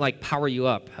church doesn't power you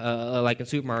up like in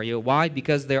Super Mario. Why?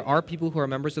 Because there are people who are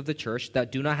members of the church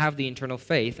that do not have the internal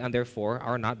faith and therefore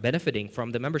are not benefiting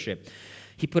from the membership.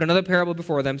 He put another parable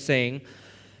before them saying,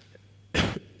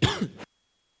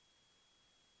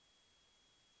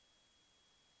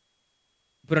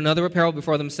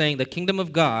 the kingdom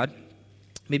of God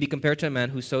may be compared to a man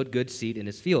who sowed good seed in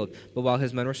his field. But while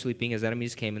his men were sleeping, his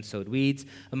enemies came and sowed weeds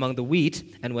among the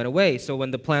wheat and went away. So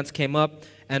when the plants came up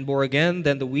and bore again,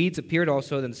 then the weeds appeared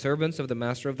also. Then the servants of the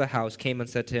master of the house came and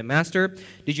said to him, Master,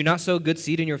 did you not sow good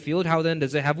seed in your field? How then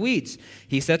does it have weeds?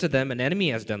 He said to them, An enemy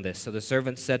has done this. So the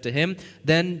servants said to him,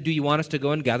 Then do you want us to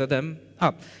go and gather them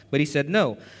up? But he said,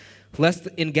 No. Lest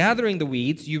in gathering the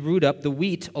weeds you root up the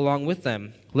wheat along with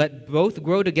them. Let both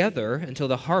grow together until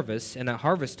the harvest, and at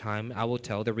harvest time I will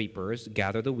tell the reapers,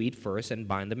 Gather the wheat first and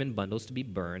bind them in bundles to be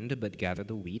burned, but gather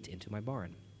the wheat into my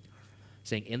barn.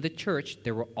 Saying in the church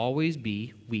there will always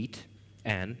be wheat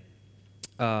and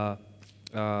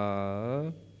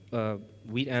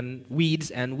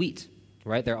weeds and wheat,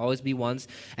 right? There'll always be ones,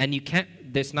 and you can't.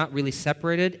 It's not really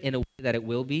separated in a way that it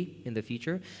will be in the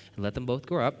future. And let them both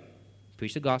grow up.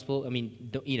 Preach the gospel. I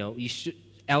mean,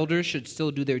 elders should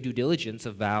still do their due diligence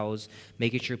of vows,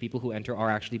 making sure people who enter are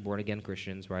actually born-again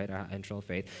Christians, right, internal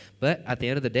faith. But at the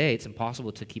end of the day, it's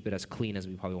impossible to keep it as clean as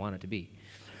we probably want it to be.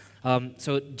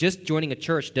 So just joining a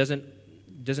church doesn't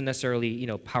necessarily,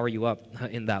 power you up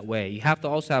in that way. You have to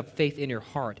also have faith in your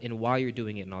heart in why you're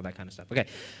doing it and all that kind of stuff. Okay.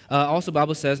 Also, the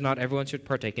Bible says not everyone should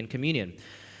partake in communion.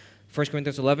 1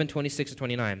 Corinthians 11, 26 to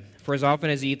 29. For as often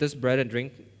as you eat this bread and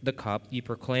drink the cup, you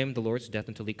proclaim the Lord's death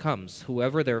until he comes.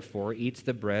 Whoever, therefore, eats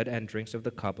the bread and drinks of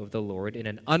the cup of the Lord in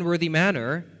an unworthy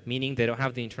manner, meaning they don't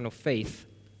have the internal faith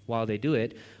while they do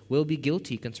it, will be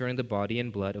guilty concerning the body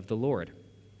and blood of the Lord.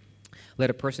 Let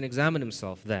a person examine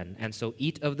himself then, and so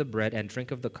eat of the bread and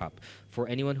drink of the cup. For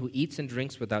anyone who eats and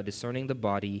drinks without discerning the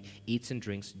body eats and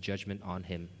drinks judgment on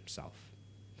himself.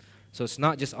 So it's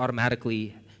not just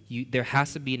automatically... there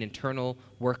has to be an internal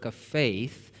work of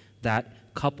faith that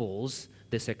couples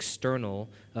this external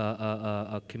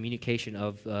communication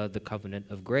of the covenant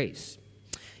of grace.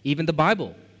 Even the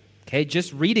Bible, okay,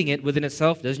 just reading it within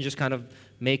itself doesn't just kind of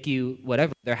make you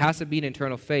whatever. There has to be an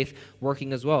internal faith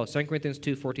working as well. 2 Corinthians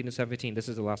 2, 14 to 17, this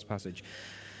is the last passage.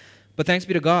 But thanks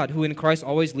be to God, who in Christ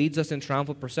always leads us in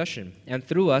triumphal procession, and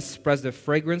through us spreads the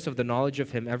fragrance of the knowledge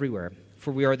of him everywhere.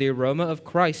 For we are the aroma of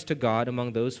Christ to God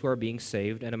among those who are being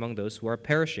saved and among those who are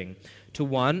perishing. To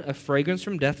one, a fragrance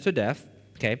from death to death,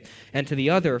 okay, and to the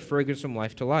other, a fragrance from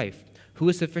life to life. Who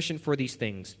is sufficient for these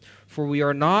things? For we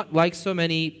are not like so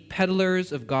many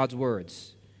peddlers of God's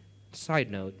words. Side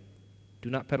note, do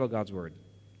not peddle God's word.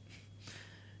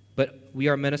 But we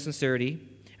are men of sincerity,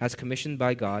 as commissioned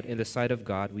by God, in the sight of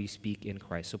God we speak in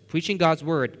Christ. So preaching God's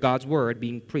word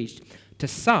being preached, to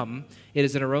some it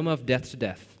is an aroma of death to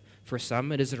death. For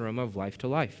some it is an aroma of life to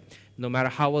life. no matter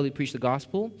how well you preach the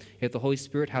gospel, if the Holy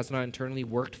Spirit has not internally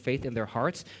worked faith in their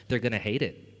hearts, they're going to hate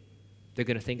it. They're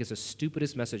going to think it's the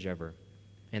stupidest message ever,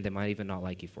 and they might even not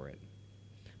like you for it.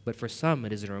 But for some,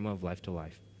 it is an aroma of life to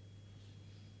life.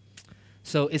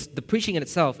 So it's the preaching in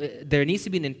itself. There needs to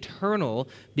be an internal,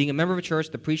 being a member of a church,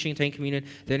 the preaching, taking communion,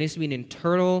 there needs to be an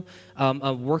internal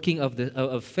working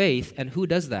of faith. And who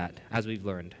does that, as we've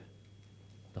learned?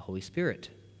 The Holy Spirit.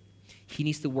 He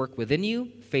needs to work within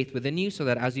you, faith within you, so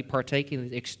that as you partake in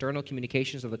the external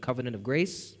communications of the covenant of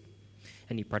grace,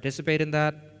 and you participate in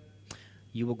that,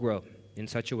 you will grow in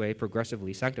such a way,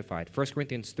 progressively sanctified. 1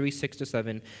 Corinthians 3,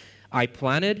 6-7, I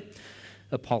planted,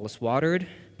 Apollos watered,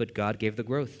 but God gave the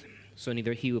growth. So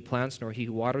neither he who plants nor he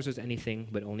who waters is anything,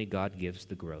 but only God gives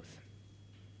the growth.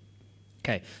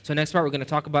 Okay, so next part we're going to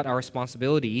talk about our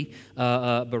responsibility,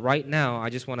 but right now I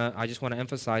just want to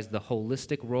emphasize the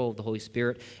holistic role of the Holy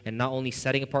Spirit, and not only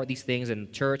setting apart these things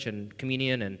in church and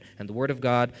communion and the Word of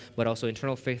God, but also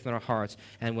internal faith in our hearts.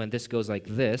 And when this goes like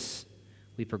this,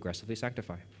 we progressively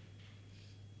sanctify.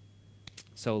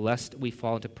 So lest we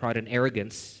fall into pride and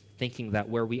arrogance, thinking that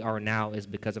where we are now is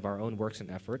because of our own works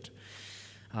and effort,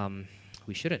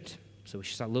 we shouldn't. So we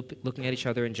should stop looking at each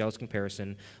other in jealous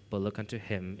comparison, but look unto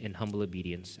him in humble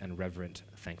obedience and reverent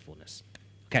thankfulness.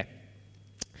 Okay.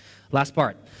 Last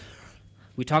part.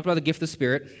 We talked about the gift of the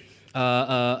Spirit,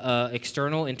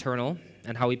 external, internal,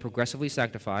 and how we progressively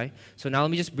sanctify. So now let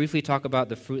me just briefly talk about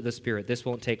the fruit of the Spirit. This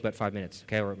won't take but 5 minutes,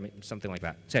 okay, or something like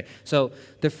that. Okay. So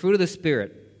the fruit of the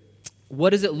Spirit.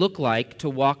 What does it look like to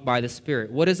walk by the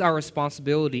Spirit? What is our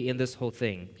responsibility in this whole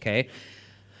thing, okay?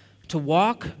 To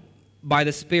walk by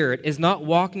the Spirit is not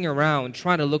walking around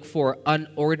trying to look for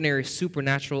unordinary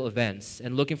supernatural events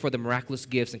and looking for the miraculous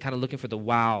gifts and kind of looking for the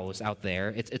wows out there.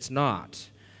 It's not.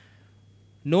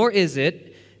 Nor is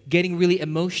it getting really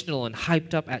emotional and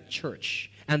hyped up at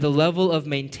church and the level of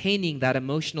maintaining that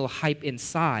emotional hype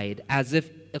inside as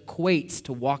if equates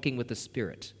to walking with the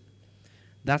Spirit.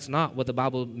 That's not what the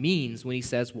Bible means when he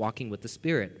says walking with the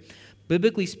Spirit.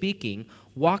 Biblically speaking,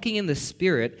 walking in the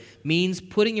Spirit means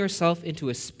putting yourself into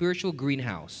a spiritual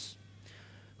greenhouse.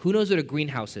 Who knows what a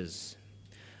greenhouse is?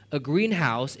 A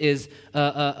greenhouse is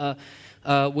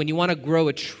when you want to grow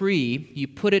a tree, you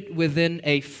put it within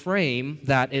a frame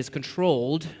that is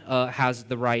controlled, has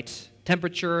the right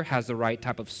temperature, has the right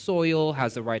type of soil,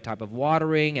 has the right type of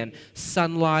watering and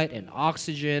sunlight and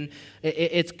oxygen.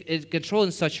 It's controlled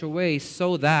in such a way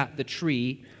so that the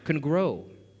tree can grow.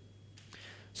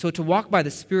 So to walk by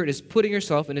the Spirit is putting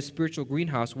yourself in a spiritual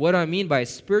greenhouse. What I mean by a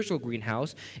spiritual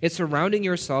greenhouse is surrounding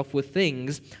yourself with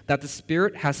things that the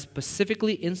Spirit has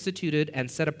specifically instituted and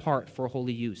set apart for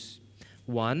holy use.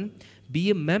 1,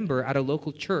 be a member at a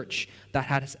local church that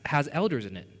has elders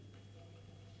in it.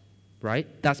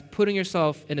 Right? That's putting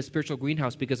yourself in a spiritual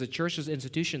greenhouse because the church is an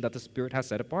institution that the Spirit has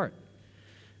set apart.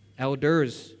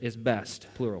 Elders is best,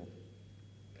 plural.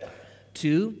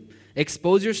 2,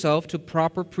 expose yourself to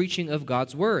proper preaching of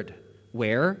God's Word.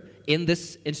 Where? In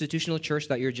this institutional church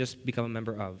that you're just become a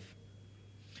member of.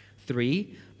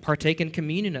 3, partake in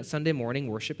communion at Sunday morning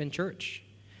worship in church.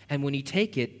 And when you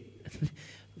take it,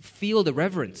 feel the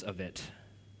reverence of it.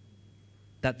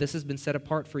 That this has been set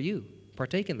apart for you.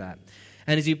 Partake in that.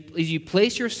 And as you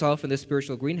place yourself in this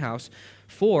spiritual greenhouse,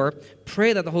 4,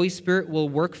 pray that the Holy Spirit will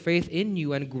work faith in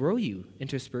you and grow you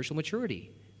into spiritual maturity.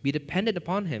 Be dependent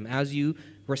upon him as you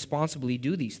responsibly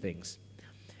do these things.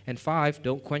 And 5,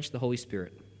 don't quench the Holy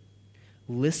Spirit.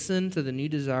 Listen to the new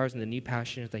desires and the new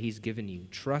passions that he's given you.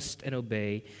 Trust and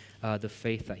obey the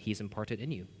faith that he's imparted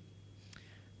in you.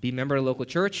 Be a member of a local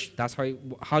church. That's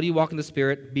how do you walk in the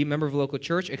Spirit? Be a member of a local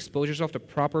church. Expose yourself to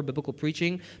proper biblical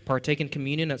preaching. Partake in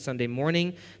communion at Sunday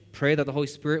morning. Pray that the Holy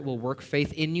Spirit will work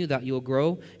faith in you, that you'll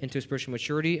grow into spiritual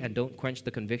maturity, and don't quench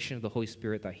the conviction of the Holy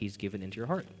Spirit that he's given into your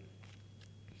heart.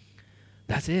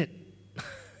 That's it.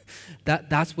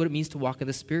 That's what it means to walk in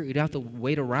the Spirit. You don't have to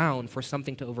wait around for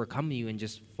something to overcome you and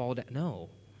just fall down. No.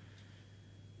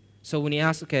 So when you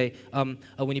ask, okay,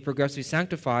 when you progressively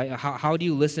sanctify, how do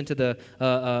you listen to the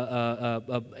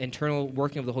internal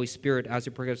working of the Holy Spirit as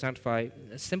you progressively sanctify?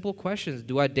 Simple questions.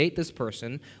 Do I date this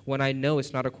person when I know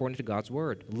it's not according to God's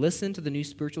Word? Listen to the new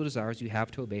spiritual desires you have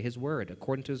to obey His Word,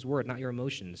 according to His Word, not your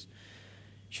emotions.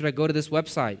 Should I go to this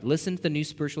website? Listen to the new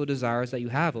spiritual desires that you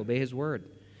have, obey His Word.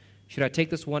 Should I take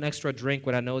this one extra drink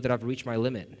when I know that I've reached my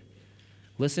limit?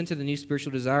 Listen to the new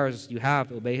spiritual desires you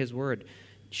have, obey His Word.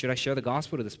 Should I share the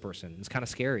gospel to this person? It's kind of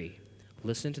scary.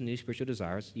 Listen to the new spiritual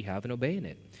desires you have and obey in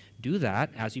it. Do that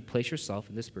as you place yourself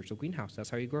in this spiritual greenhouse. That's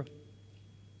how you grow.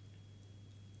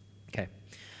 Okay.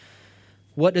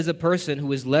 What does a person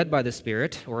who is led by the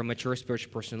Spirit or a mature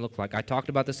spiritual person look like? I talked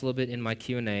about this a little bit in my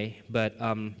Q&A, but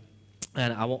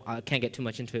and I can't get too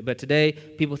much into it, but today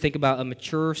people think about a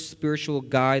mature spiritual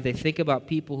guy. They think about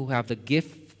people who have the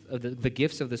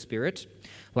gifts of the Spirit.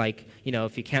 Like,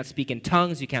 if you can't speak in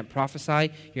tongues, you can't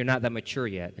prophesy, you're not that mature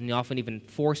yet. And you often even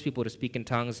force people to speak in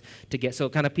tongues to get, so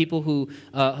kind of people who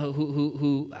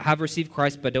have received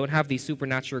Christ but don't have these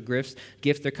supernatural gifts,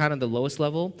 they're kind of the lowest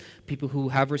level. People who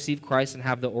have received Christ and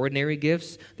have the ordinary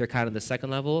gifts, they're kind of the second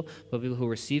level. But people who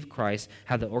receive Christ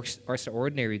have the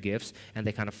ordinary gifts, and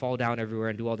they kind of fall down everywhere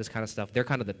and do all this kind of stuff. They're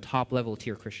kind of the top level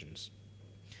tier Christians.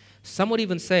 Some would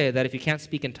even say that if you can't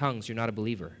speak in tongues, you're not a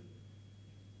believer.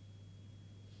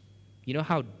 You know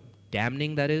how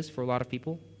damning that is for a lot of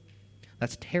people?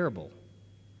 That's terrible.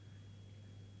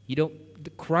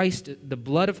 The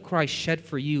blood of Christ shed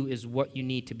for you is what you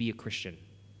need to be a Christian.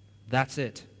 That's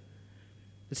it.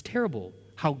 It's terrible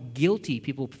how guilty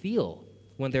people feel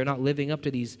when they're not living up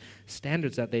to these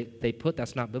standards that they put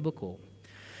that's not biblical.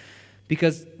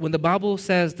 Because when the Bible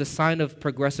says the sign of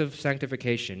progressive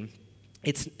sanctification,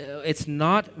 it's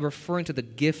not referring to the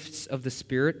gifts of the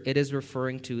Spirit, it is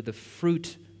referring to the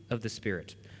fruit of the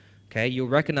Spirit. Okay, you'll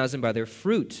recognize them by their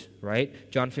fruit,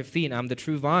 right? John 15, I'm the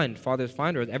true vine, Father's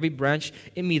finder. Every branch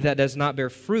in me that does not bear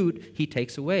fruit, he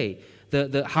takes away.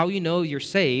 How you know you're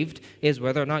saved is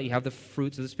whether or not you have the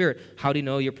fruits of the Spirit. How do you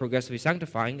know you're progressively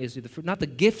sanctifying is the fruit, not the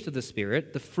gift of the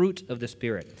Spirit, the fruit of the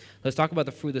Spirit. Let's talk about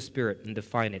the fruit of the Spirit and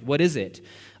define it. What is it?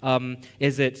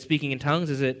 Is it speaking in tongues?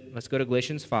 Let's go to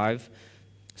Galatians 5,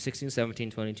 16,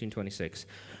 17, 22, and 26.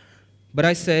 But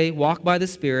I say, walk by the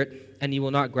Spirit, and you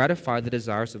will not gratify the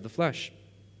desires of the flesh.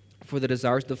 For the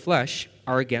desires of the flesh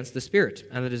are against the Spirit,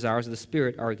 and the desires of the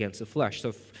Spirit are against the flesh.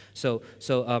 So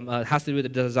it has to do with the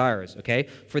desires, okay?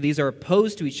 For these are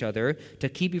opposed to each other to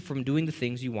keep you from doing the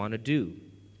things you want to do,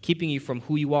 keeping you from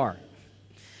who you are.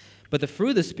 But the fruit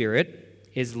of the Spirit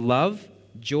is love,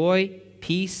 joy,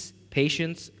 peace,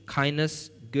 patience, kindness,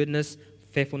 goodness,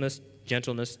 faithfulness,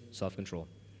 gentleness, self-control.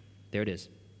 There it is.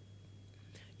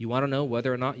 You want to know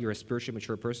whether or not you're a spiritually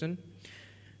mature person?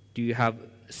 Do you have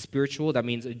spiritual, that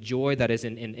means a joy that is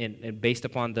based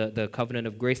upon the covenant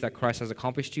of grace that Christ has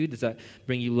accomplished to you? Does that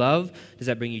bring you love? Does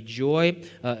that bring you joy?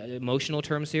 Emotional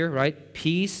terms here, right?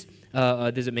 Peace.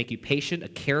 Does it make you patient? A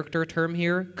character term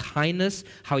here. Kindness,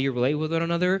 how you relate with one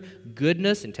another.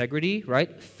 Goodness, integrity,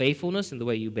 right? Faithfulness in the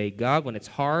way you obey God when it's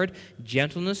hard.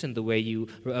 Gentleness in the way you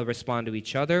respond to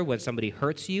each other when somebody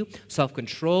hurts you.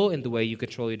 Self-control in the way you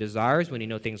control your desires when you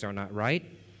know things are not right.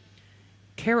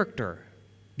 Character.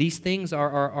 These things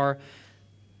are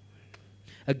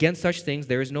against such things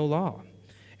there is no law.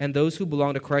 And those who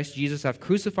belong to Christ Jesus have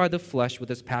crucified the flesh with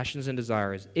its passions and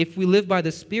desires. If we live by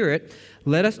the Spirit,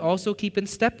 let us also keep in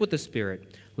step with the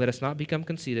Spirit. Let us not become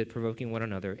conceited, provoking one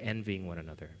another, envying one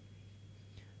another.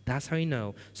 That's how you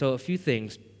know. So a few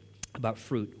things about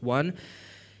fruit. One,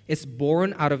 it's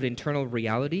born out of internal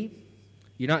reality.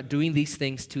 You're not doing these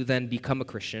things to then become a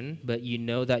Christian, but you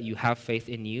know that you have faith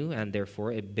in you, and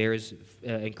therefore it bears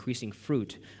increasing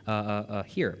fruit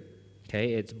here.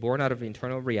 Okay, it's born out of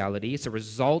internal reality. It's a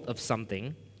result of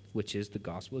something, which is the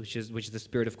gospel, which is the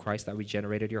Spirit of Christ that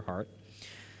regenerated your heart.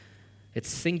 It's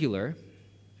singular.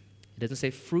 It doesn't say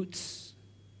fruits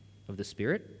of the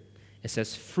Spirit. It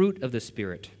says fruit of the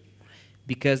Spirit,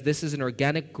 because this is an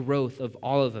organic growth of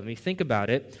all of them. You think about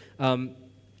it.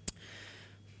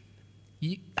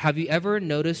 Have you ever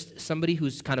noticed somebody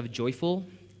who's kind of joyful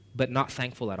but not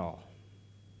thankful at all?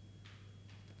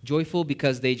 Joyful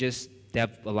because they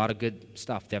have a lot of good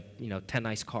stuff. They have 10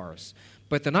 nice cars.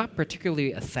 But they're not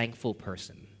particularly a thankful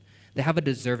person. They have a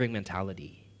deserving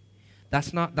mentality.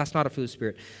 That's not a fruit of the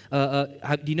Spirit.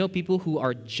 Do you know people who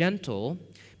are gentle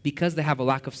because they have a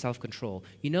lack of self-control?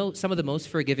 You know, some of the most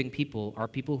forgiving people are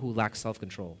people who lack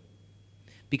self-control.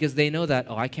 Because they know that,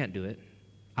 I can't do it.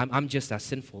 I'm just as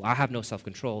sinful. I have no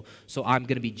self-control. So I'm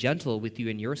going to be gentle with you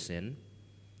in your sin.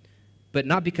 But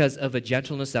not because of a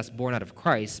gentleness that's born out of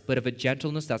Christ, but of a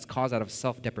gentleness that's caused out of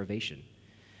self-deprivation.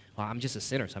 I'm just a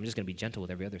sinner, so I'm just going to be gentle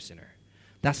with every other sinner.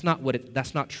 That's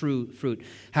not true fruit.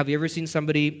 Have you ever seen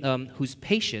somebody who's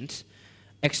patient?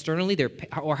 Externally,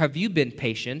 or have you been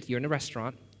patient? You're in a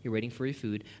restaurant, you're waiting for your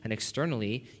food, and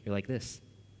externally, you're like this.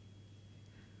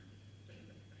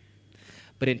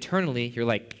 But internally, you're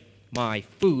like, my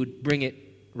food, bring it,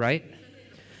 right?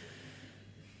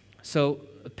 So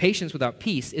patience without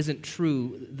peace isn't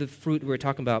true, the fruit we're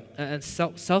talking about. And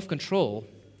self-control,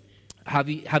 have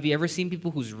you ever seen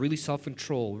people who's really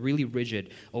self-control, really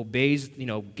rigid, obeys,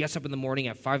 gets up in the morning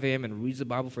at 5 a.m. and reads the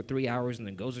Bible for 3 hours and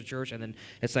then goes to church, and then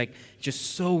it's like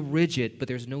just so rigid, but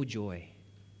there's no joy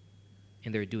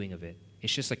in their doing of it.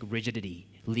 It's just like rigidity,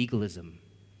 legalism,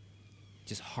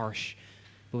 just harsh,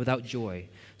 but without joy.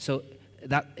 So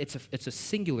that it's a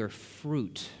singular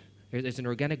fruit. There's an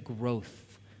organic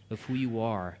growth of who you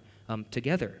are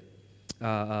together.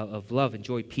 Of love and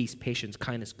joy, peace, patience,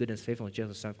 kindness, goodness, faithfulness,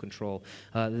 gentleness, self-control.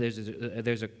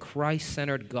 There's a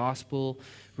Christ-centered gospel,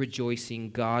 rejoicing,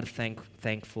 God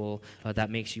thankful that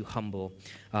makes you humble,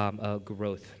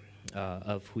 growth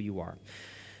of who you are.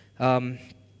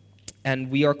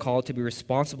 And we are called to be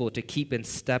responsible to keep in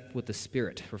step with the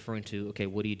Spirit, referring to, okay,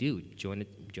 what do? Join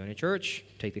a church,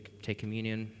 take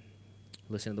communion,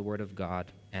 listen to the Word of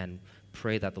God, and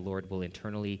pray that the Lord will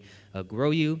internally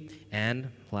grow you. And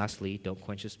lastly, don't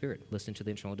quench the Spirit. Listen to the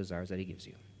internal desires that He gives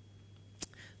you.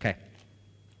 Okay,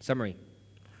 summary.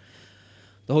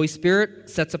 The Holy Spirit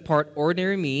sets apart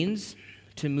ordinary means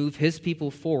to move His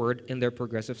people forward in their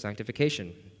progressive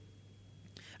sanctification.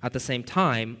 At the same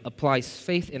time, applies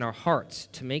faith in our hearts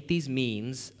to make these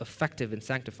means effective in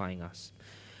sanctifying us.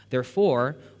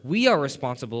 Therefore, we are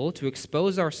responsible to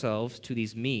expose ourselves to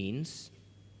these means,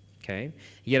 okay,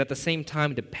 yet at the same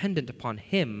time dependent upon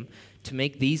Him to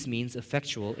make these means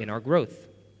effectual in our growth.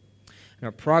 And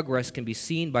our progress can be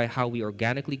seen by how we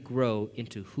organically grow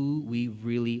into who we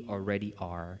really already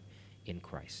are in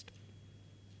Christ.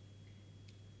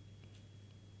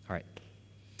 All right.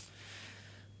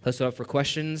 Let's open up for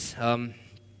questions.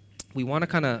 We want to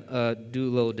kind of do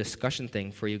a little discussion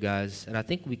thing for you guys, and I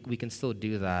think we can still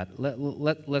do that.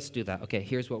 Let's do that. Okay,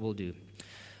 here's what we'll do.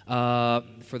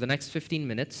 For the next 15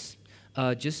 minutes,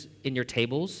 just in your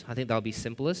tables, I think that'll be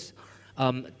simplest,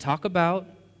 talk about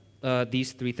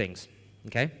these three things,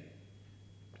 okay?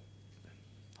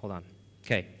 Hold on.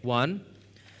 Okay, one,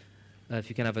 if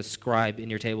you can have a scribe in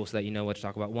your table so that you know what to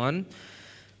talk about. One,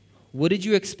 what did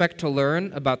you expect to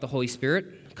learn about the Holy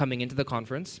Spirit coming into the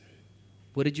conference?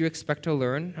 What did you expect to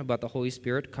learn about the Holy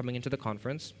Spirit coming into the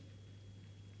conference?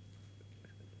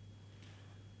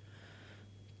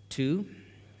 Two,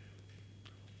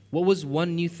 what was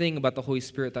one new thing about the Holy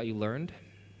Spirit that you learned?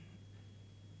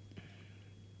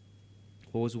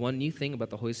 What was one new thing about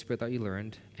the Holy Spirit that you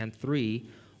learned? And three,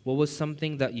 what was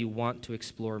something that you want to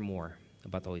explore more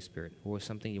about the Holy Spirit? What was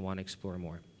something you want to explore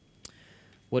more?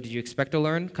 What did you expect to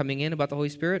learn coming in about the Holy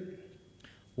Spirit?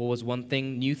 What was one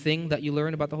new thing that you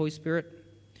learned about the Holy Spirit?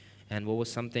 And what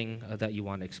was something that you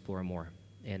want to explore more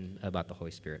about the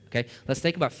Holy Spirit? Okay, let's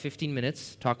take about 15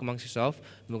 minutes, talk amongst yourself,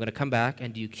 and we're going to come back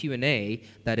and do Q&A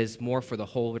that is more for the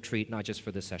whole retreat, not just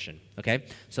for this session. Okay,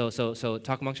 so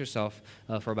talk amongst yourself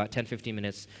for about 10, 15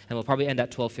 minutes, and we'll probably end at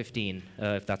 12:15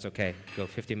 if that's okay. Go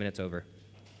 15 minutes over.